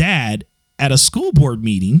was his dad at a school board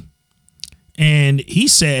meeting, and he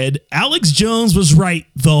said Alex Jones was right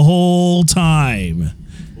the whole time.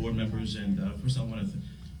 Board members, and first I want to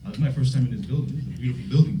it's my first time in this building. It's a beautiful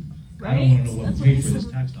building. Right. I don't want to know what we paid for this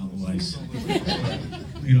tax dollar-wise.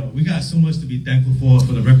 We got so much to be thankful for.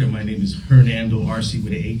 For the record, my name is Hernando Arce with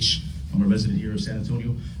an H. I'm a resident here of San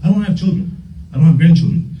Antonio. I don't have children. I don't have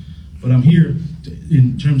grandchildren. But I'm here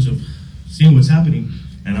in terms of seeing what's happening,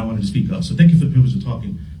 and I wanted to speak up. So thank you for the privilege of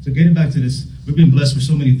talking. So getting back to this, we've been blessed with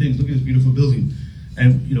so many things. Look at this beautiful building.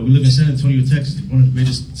 And, we live in San Antonio, Texas, one of the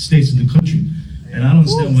greatest states in the country. And I don't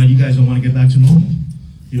understand why you guys don't want to get back to normal.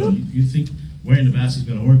 You think wearing the mask is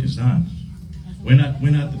going to work. It's not. We're not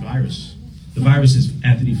the virus. The virus is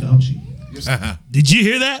Anthony Fauci. Did you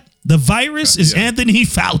hear that? The virus is Anthony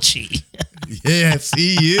Fauci. Yes,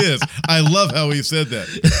 he is. I love how he said that.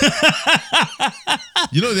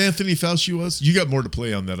 You know what Anthony Fauci was? You got more to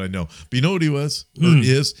play on that, I know. But you know what he was? Or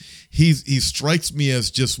is? He strikes me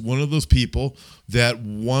as just one of those people that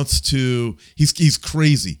wants to, he's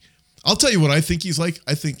crazy. I'll tell you what I think he's like.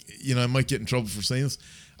 I think, I might get in trouble for saying this.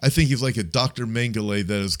 I think he's like a Dr. Mengele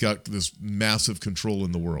that has got this massive control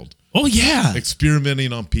in the world. Oh, yeah.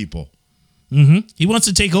 Experimenting on people. Mm-hmm. He wants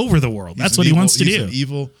to take over the world. That's what he wants to do.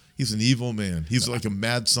 He's an evil man. He's like a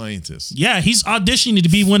mad scientist. Yeah, he's auditioning to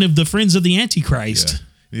be one of the friends of the Antichrist. Yeah.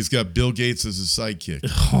 And he's got Bill Gates as his sidekick.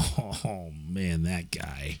 Oh man, that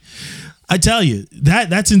guy. I tell you,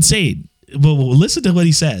 that's insane. Well, listen to what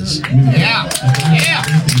he says. Yeah.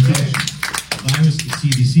 Virus is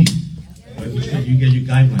CDC, which you get your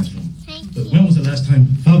guidelines from. But when was the last time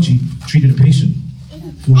Fauci treated a patient?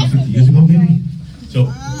 40, 50 years ago, maybe? So,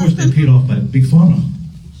 of course, they're paid off by Big Pharma.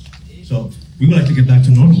 So, we would like to get back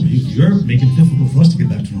to normal. You're making it difficult for us to get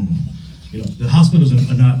back to normal. The hospitals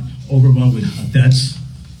are not overrun with deaths.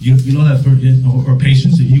 You know that or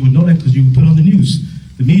patients, and you would know that because you would put on the news.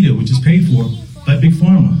 The media, which is paid for by Big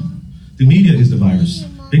Pharma. The media is the virus.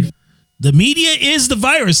 The media is the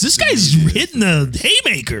virus. This guy's hitting the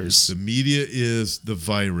haymakers. The media is the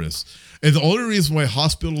virus. And the only reason why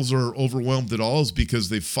hospitals are overwhelmed at all is because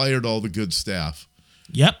they fired all the good staff.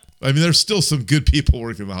 Yep. I mean, there's still some good people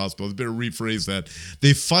working in the hospital. I better rephrase that.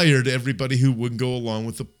 They fired everybody who wouldn't go along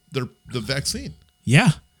with the vaccine.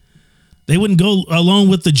 Yeah. They wouldn't go along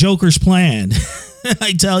with the Joker's plan.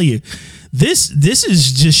 I tell you. This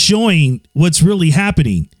is just showing what's really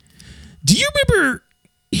happening. Do you remember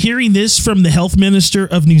hearing this from the health minister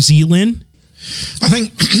of New Zealand? I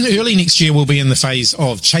think early next year we'll be in the phase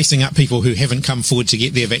of chasing up people who haven't come forward to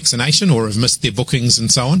get their vaccination or have missed their bookings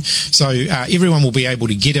and so on. So everyone will be able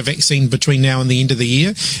to get a vaccine between now and the end of the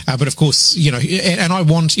year. But of course, and I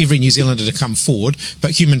want every New Zealander to come forward,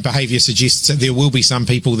 but human behaviour suggests that there will be some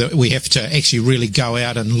people that we have to actually really go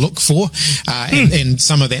out and look for, and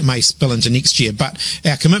some of that may spill into next year. But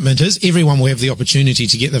our commitment is everyone will have the opportunity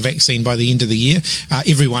to get the vaccine by the end of the year.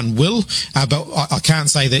 Everyone will, but I can't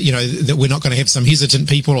say that, that we're not going to have some hesitant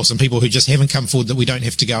people or some people who just haven't come forward that we don't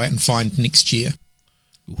have to go out and find next year.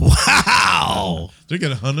 Wow. They're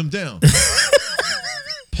going to hunt them down.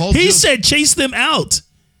 He said chase them out.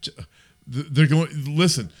 They're going,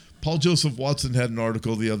 listen, Paul Joseph Watson had an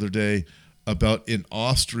article the other day about in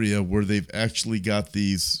Austria where they've actually got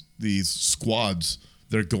these squads.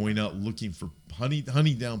 They're going out looking for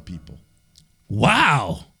hunting down people.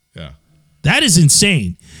 Wow. Yeah. That is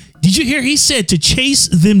insane. Did you hear he said to chase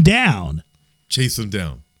them down? Chase them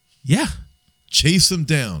down. Yeah. Chase them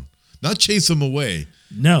down. Not chase them away.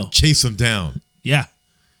 No. Chase them down. Yeah.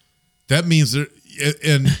 That means they're,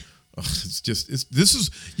 and this is,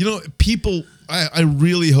 people, I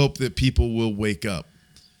really hope that people will wake up.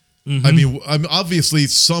 Mm-hmm. I mean, obviously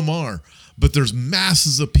some are, but there's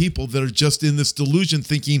masses of people that are just in this delusion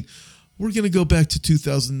thinking, we're going to go back to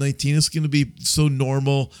 2019. It's going to be so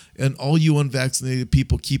normal, and all you unvaccinated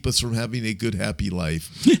people keep us from having a good, happy life.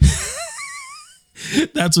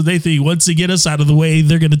 That's what they think. Once they get us out of the way,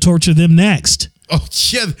 they're going to torture them next. Oh,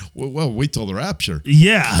 yeah. Well, wait till the rapture.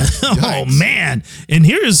 Yeah. Oh, man. And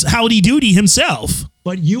here's Howdy Doody himself.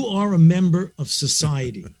 But you are a member of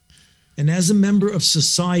society. And as a member of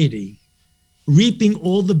society, reaping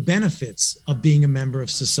all the benefits of being a member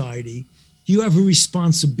of society, you have a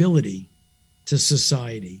responsibility to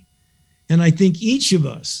society. And I think each of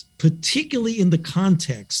us, particularly in the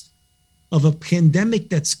context of a pandemic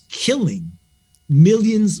that's killing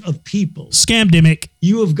millions of people. Scamdemic.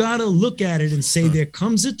 You have got to look at it and say there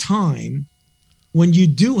comes a time when you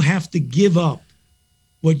do have to give up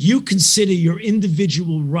what you consider your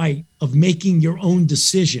individual right of making your own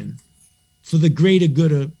decision for the greater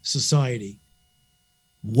good of society.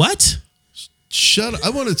 What? Shut up. I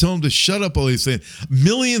want to tell him to shut up while he's saying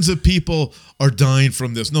millions of people are dying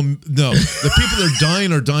from this. No. The people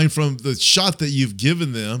that are dying from the shot that you've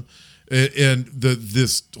given them, and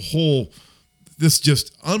this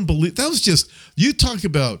just unbelievable. That was just, you talk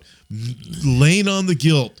about laying on the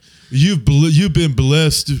guilt. You've been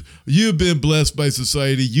blessed. You've been blessed by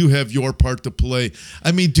society. You have your part to play.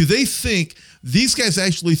 I mean, do they think, these guys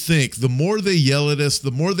actually think the more they yell at us,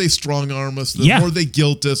 the more they strong arm us, the more they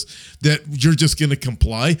guilt us, that you're just going to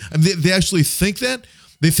comply? I mean, they actually think that?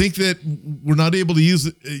 They think that we're not able to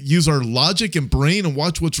use our logic and brain and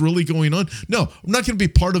watch what's really going on? No, I'm not going to be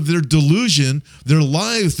part of their delusion, their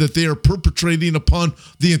lies that they are perpetrating upon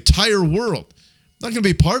the entire world. I'm not going to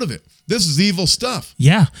be part of it. This is evil stuff.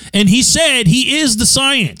 Yeah. And he said he is the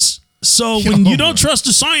science. So when you don't trust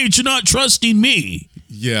the science, you're not trusting me.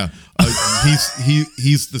 Yeah.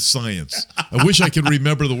 He's the science. I wish I could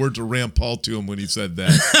remember the words of Rand Paul to him when he said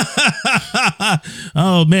that.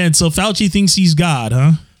 Oh, man. So Fauci thinks he's God,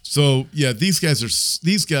 huh? So, yeah, these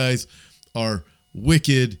guys are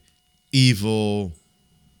wicked, evil.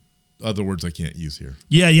 Other words I can't use here.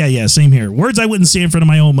 Yeah. Same here. Words I wouldn't say in front of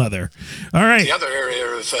my own mother. All right. The other area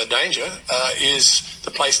of danger is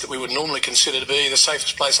the place that we would normally consider to be the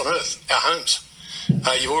safest place on earth, our homes.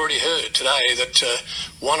 You've already heard today that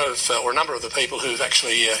a number of the people who've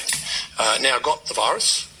actually now got the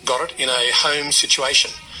virus got it in a home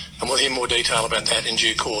situation. And we'll hear more detail about that in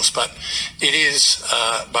due course. But it is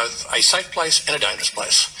both a safe place and a dangerous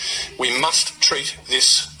place. We must treat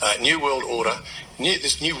this new world order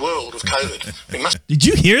new world of COVID. We must. Did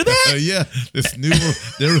you hear that? Yeah, this new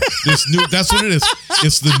that's what it is.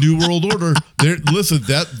 It's the new world order.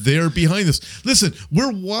 They're behind this. Listen,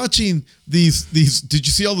 we're watching these. Did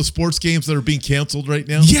you see all the sports games that are being canceled right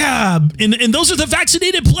now? Yeah, and those are the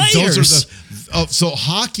vaccinated players. So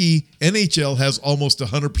hockey, NHL has almost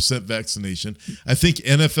 100% vaccination. I think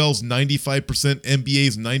NFL's 95%,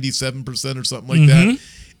 NBA's 97% or something like that.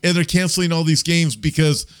 And they're canceling all these games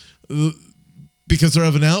because they're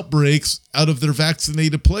having outbreaks out of their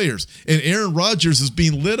vaccinated players. And Aaron Rodgers was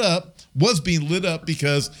being lit up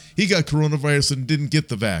because he got coronavirus and didn't get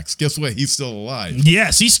the vax. Guess what? He's still alive.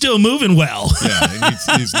 Yes, he's still moving well. Yeah,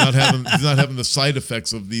 he's not having the side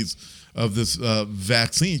effects of this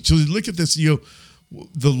vaccine. So look at this.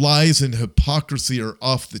 The lies and hypocrisy are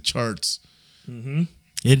off the charts.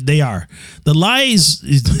 They are. The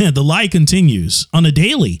lie continues on a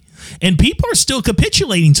daily, and people are still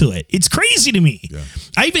capitulating to it. It's crazy to me. Yeah.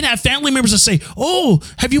 I even have family members that say, "Oh,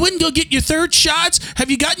 have you went and go get your third shots?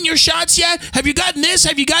 Have you gotten your shots yet? Have you gotten this?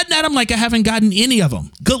 Have you gotten that?" I'm like, I haven't gotten any of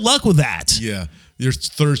them. Good luck with that. Yeah. Your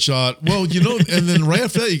third shot. Well, and then right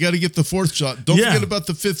after that, you got to get the fourth shot. Don't forget about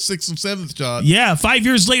the fifth, sixth, and seventh shot. Yeah, 5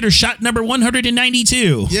 years later, shot number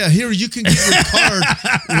 192. Yeah, here you can get your card.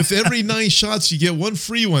 With every 9 shots, you get one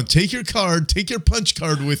free one. Take your card, take your punch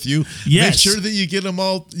card with you. Yes. Make sure that you get them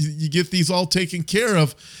all. You get these all taken care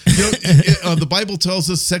of. The Bible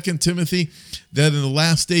tells us, 2 Timothy, that in the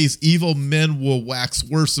last days, evil men will wax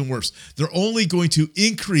worse and worse. They're only going to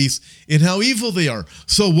increase in how evil they are.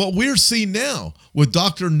 So what we're seeing now with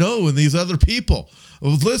Dr. No and these other people,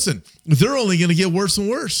 listen, they're only going to get worse and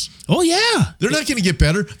worse. Oh, yeah. They're not going to get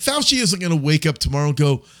better. Fauci isn't going to wake up tomorrow and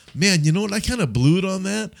go, man, you know what? I kind of blew it on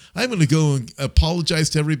that. I'm going to go and apologize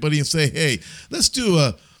to everybody and say, hey, let's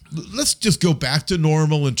just go back to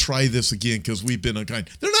normal and try this again because we've been unkind.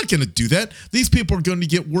 They're not going to do that. These people are going to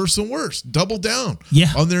get worse and worse. Double down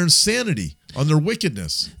on their insanity, on their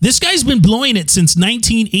wickedness. This guy's been blowing it since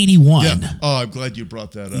 1981. Yeah. Oh, I'm glad you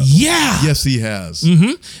brought that up. Yeah. Yes, he has.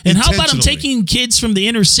 And how about him taking kids from the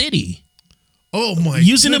inner city? Oh, my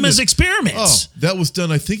Using goodness. them as experiments. Oh, that was done,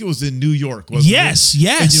 I think it was in New York, wasn't it? Yes.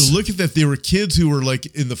 And you look at that, they were kids who were like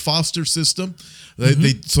in the foster system.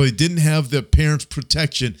 So they didn't have the parents'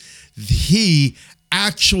 protection. He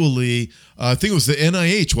actually, I think it was the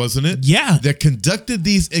NIH, wasn't it? Yeah. That conducted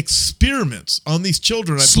these experiments on these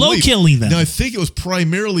children. Slow killing them. Now, I think it was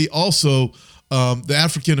primarily also the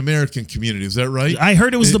African-American community. Is that right? I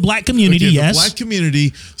heard it was the black community, yes. The black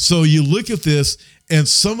community. So you look at this, and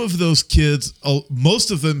some of those kids,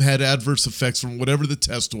 most of them had adverse effects from whatever the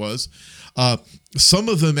test was. Some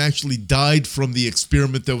of them actually died from the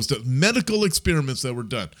experiment that was done, medical experiments that were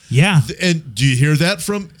done. Yeah. And do you hear that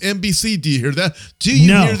from NBC? Do you hear that? Do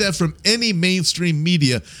you hear that from any mainstream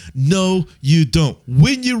media? No, you don't.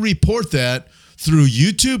 When you report that through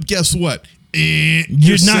YouTube, guess what?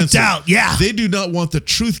 You're knocked out. Yeah. They do not want the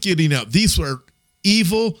truth getting out. These are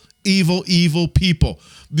evil, evil, evil people.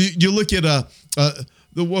 You look at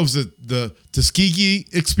what was it? The Tuskegee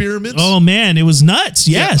experiments. Oh man, it was nuts.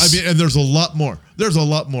 Yes. Yeah, and there's a lot more. There's a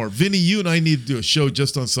lot more. Vinny, you and I need to do a show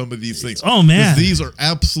just on some of these things. Oh man, these are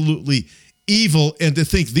absolutely evil. And to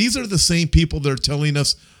think these are the same people that are telling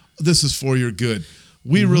us this is for your good.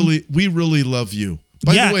 We really love you.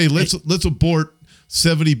 By the way, let's abort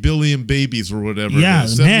 70 billion babies or whatever. Yeah,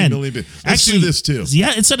 70 million babies. Let's do this too.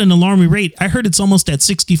 Yeah, it's at an alarming rate. I heard it's almost at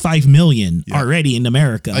 65 million already in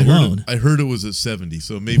America alone. I heard it was at 70.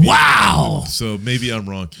 So maybe. Wow. So maybe I'm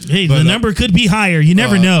wrong. Hey, but the number could be higher. You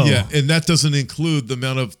never know. Yeah, and that doesn't include the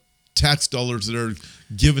amount of tax dollars that are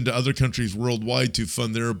given to other countries worldwide to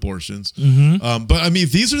fund their abortions. But I mean,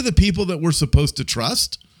 these are the people that we're supposed to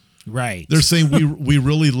trust. Right. They're saying we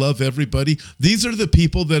really love everybody. These are the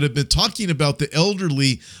people that have been talking about the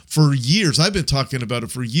elderly for years. I've been talking about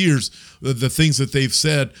it for years, the things that they've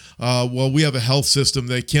said. Well, we have a health system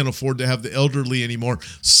that can't afford to have the elderly anymore.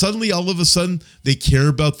 Suddenly, all of a sudden, they care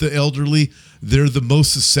about the elderly. They're the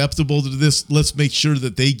most susceptible to this. Let's make sure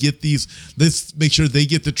that they get these. Let's make sure they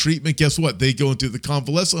get the treatment. Guess what? They go into the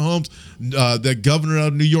convalescent homes. The governor out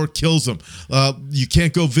of New York kills them. You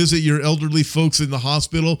can't go visit your elderly folks in the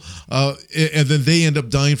hospital, and then they end up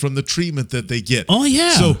dying from the treatment that they get. Oh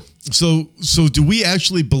yeah. So do we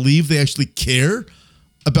actually believe they actually care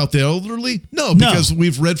about the elderly? No, because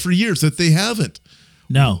we've read for years that they haven't.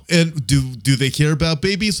 No. And do they care about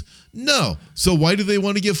babies? No. So why do they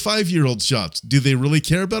want to give 5-year-old shots? Do they really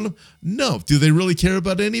care about them? No. Do they really care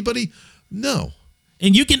about anybody? No.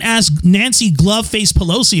 And you can ask Nancy Gloveface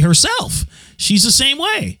Pelosi herself. She's the same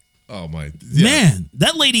way. Oh, my. Yeah. Man,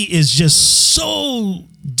 that lady is just so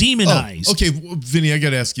demonized. Oh, okay, Vinny, I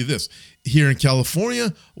got to ask you this. here in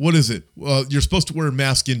California, what is it? You're supposed to wear a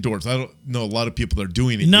mask indoors. I don't know a lot of people that are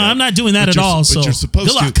doing it. No, yet, I'm not doing that at all. But So you're supposed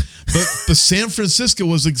good luck. to. But San Francisco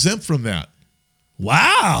was exempt from that.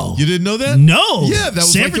 Wow. You didn't know that? No. Yeah, that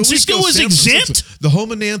was San like Francisco a week ago. was San exempt? Francisco. The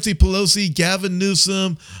home of Nancy Pelosi, Gavin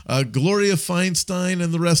Newsom, Gloria Feinstein,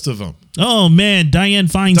 and the rest of them. Oh man,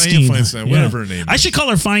 Dianne Feinstein. Dianne Feinstein, whatever her name is. I should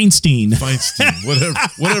call her Feinstein. Feinstein,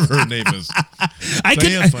 whatever her name is. That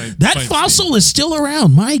Feinstein. fossil is still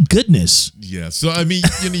around. My goodness. Yeah. So I mean,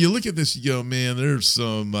 you look at this, man. There's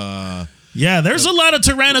some. There's a lot of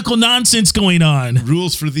tyrannical nonsense going on.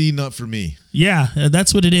 Rules for thee, not for me. Yeah,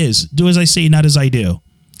 that's what it is. Do as I say, not as I do.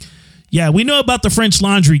 Yeah, we know about the French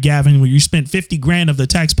Laundry, Gavin, where you spent $50,000 of the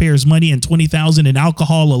taxpayers' money and $20,000 in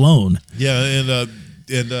alcohol alone. Yeah, and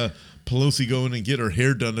Pelosi going and get her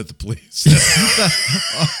hair done at the place.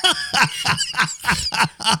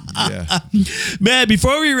 Yeah, man.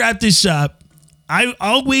 Before we wrap this up, I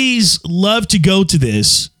always love to go to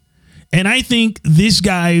this, and I think this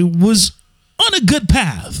guy was on a good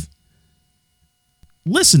path.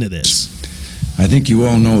 Listen to this. I think you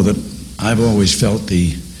all know that I've always felt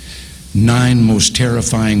the 9 most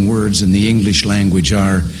terrifying words in the English language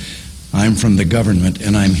are, I'm from the government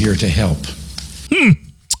and I'm here to help.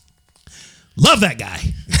 Love that guy.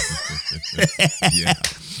 Yeah.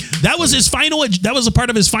 That was his final. That was a part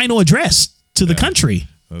of his final address to the country.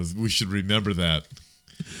 We should remember that.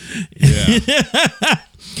 Yeah.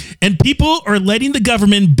 And people are letting the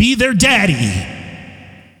government be their daddy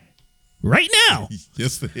right now.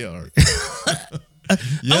 Yes, they are.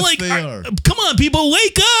 Yes, they are. Come on, people,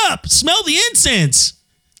 wake up! Smell the incense.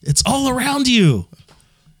 It's all around you.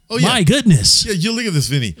 Oh, yeah. My goodness. Yeah, you look at this,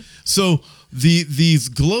 Vinny. So these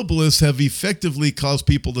globalists have effectively caused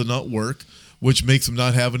people to not work, which makes them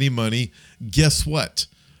not have any money. Guess what?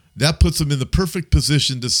 That puts them in the perfect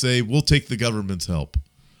position to say, we'll take the government's help.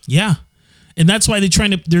 Yeah. And that's why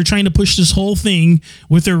they're trying to push this whole thing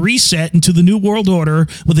with a reset into the new world order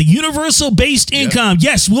with a universal based income.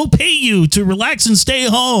 Yes, we'll pay you to relax and stay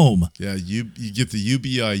home. Yeah, you get the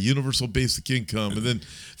UBI, universal basic income, and then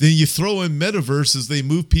you throw in metaverse as they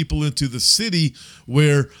move people into the city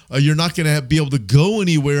where you're not going to be able to go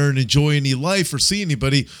anywhere and enjoy any life or see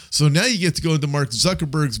anybody. So now you get to go into Mark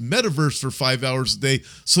Zuckerberg's metaverse for 5 hours a day,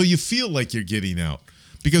 so you feel like you're getting out.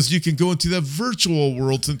 Because you can go into that virtual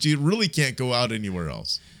world since you really can't go out anywhere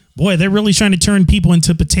else. Boy, they're really trying to turn people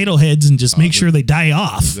into potato heads and just make sure they die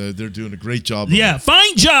off. They're doing a great job. Yeah,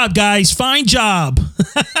 fine job, guys. Fine job.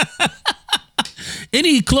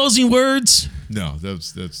 Any closing words? No, no.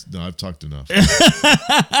 I've talked enough.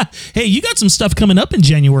 Hey, you got some stuff coming up in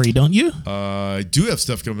January, don't you? I do have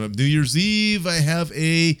stuff coming up. New Year's Eve, I have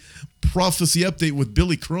a prophecy update with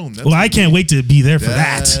Billy Crone. I can't wait to be there for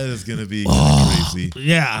that. That is going to be crazy.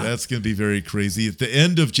 Yeah. That's going to be very crazy. At the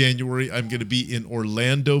end of January, I'm going to be in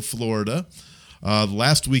Orlando, Florida.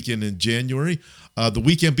 Last weekend in January. The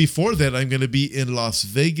weekend before that, I'm going to be in Las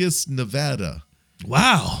Vegas, Nevada.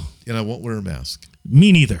 Wow. And I won't wear a mask.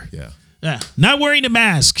 Me neither. Yeah. Not wearing a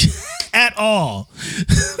mask at all.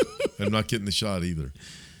 I'm not getting the shot either.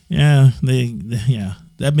 Yeah.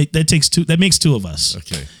 That makes 2 of us.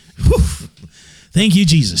 Okay. Whew. Thank you,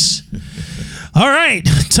 Jesus. All right,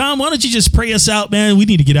 Tom, why don't you just pray us out, man? We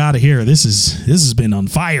need to get out of here. This has been on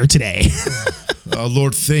fire today.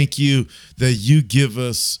 Lord, thank you that you give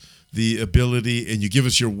us the ability and you give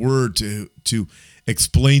us your word to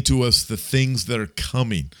explain to us the things that are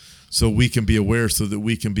coming so we can be aware, so that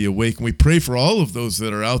we can be awake. And we pray for all of those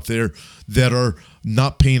that are out there that are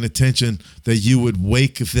not paying attention, that you would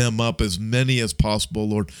wake them up, as many as possible,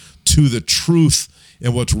 Lord, to the truth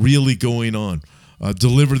and what's really going on.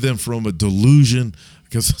 Deliver them from a delusion,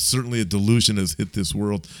 because certainly a delusion has hit this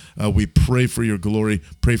world. We pray for your glory,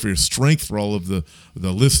 pray for your strength for all of the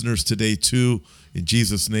listeners today too. In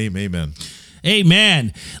Jesus' name, amen.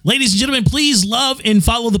 Amen. Ladies and gentlemen, please love and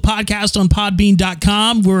follow the podcast on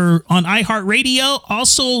podbean.com. We're on iHeartRadio,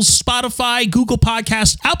 also Spotify, Google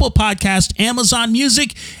Podcast, Apple Podcast, Amazon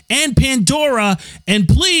Music, and Pandora. And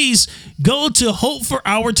please go to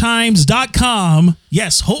hopeforourtimes.com.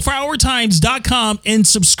 Yes, hopeforourtimes.com and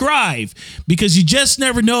subscribe, because you just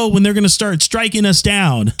never know when they're going to start striking us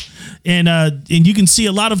down. And you can see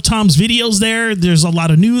a lot of Tom's videos there. There's a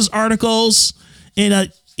lot of news articles.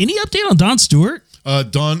 And any update on Don Stewart?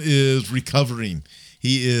 Don is recovering.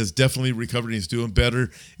 He is definitely recovering. He's doing better.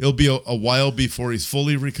 It'll be a while before he's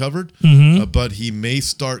fully recovered, but he may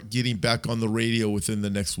start getting back on the radio within the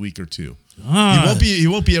next week or 2. He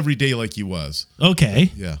won't be every day like he was.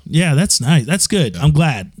 Okay. Yeah. Yeah, that's nice. That's good. I'm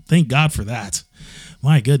glad. Thank God for that.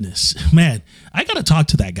 My goodness, man, I got to talk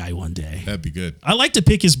to that guy one day. That'd be good. I like to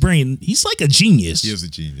pick his brain. He's like a genius. He is a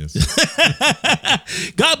genius.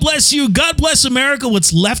 God bless you. God bless America,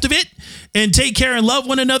 what's left of it. And take care and love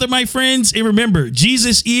one another, my friends. And remember,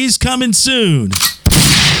 Jesus is coming soon.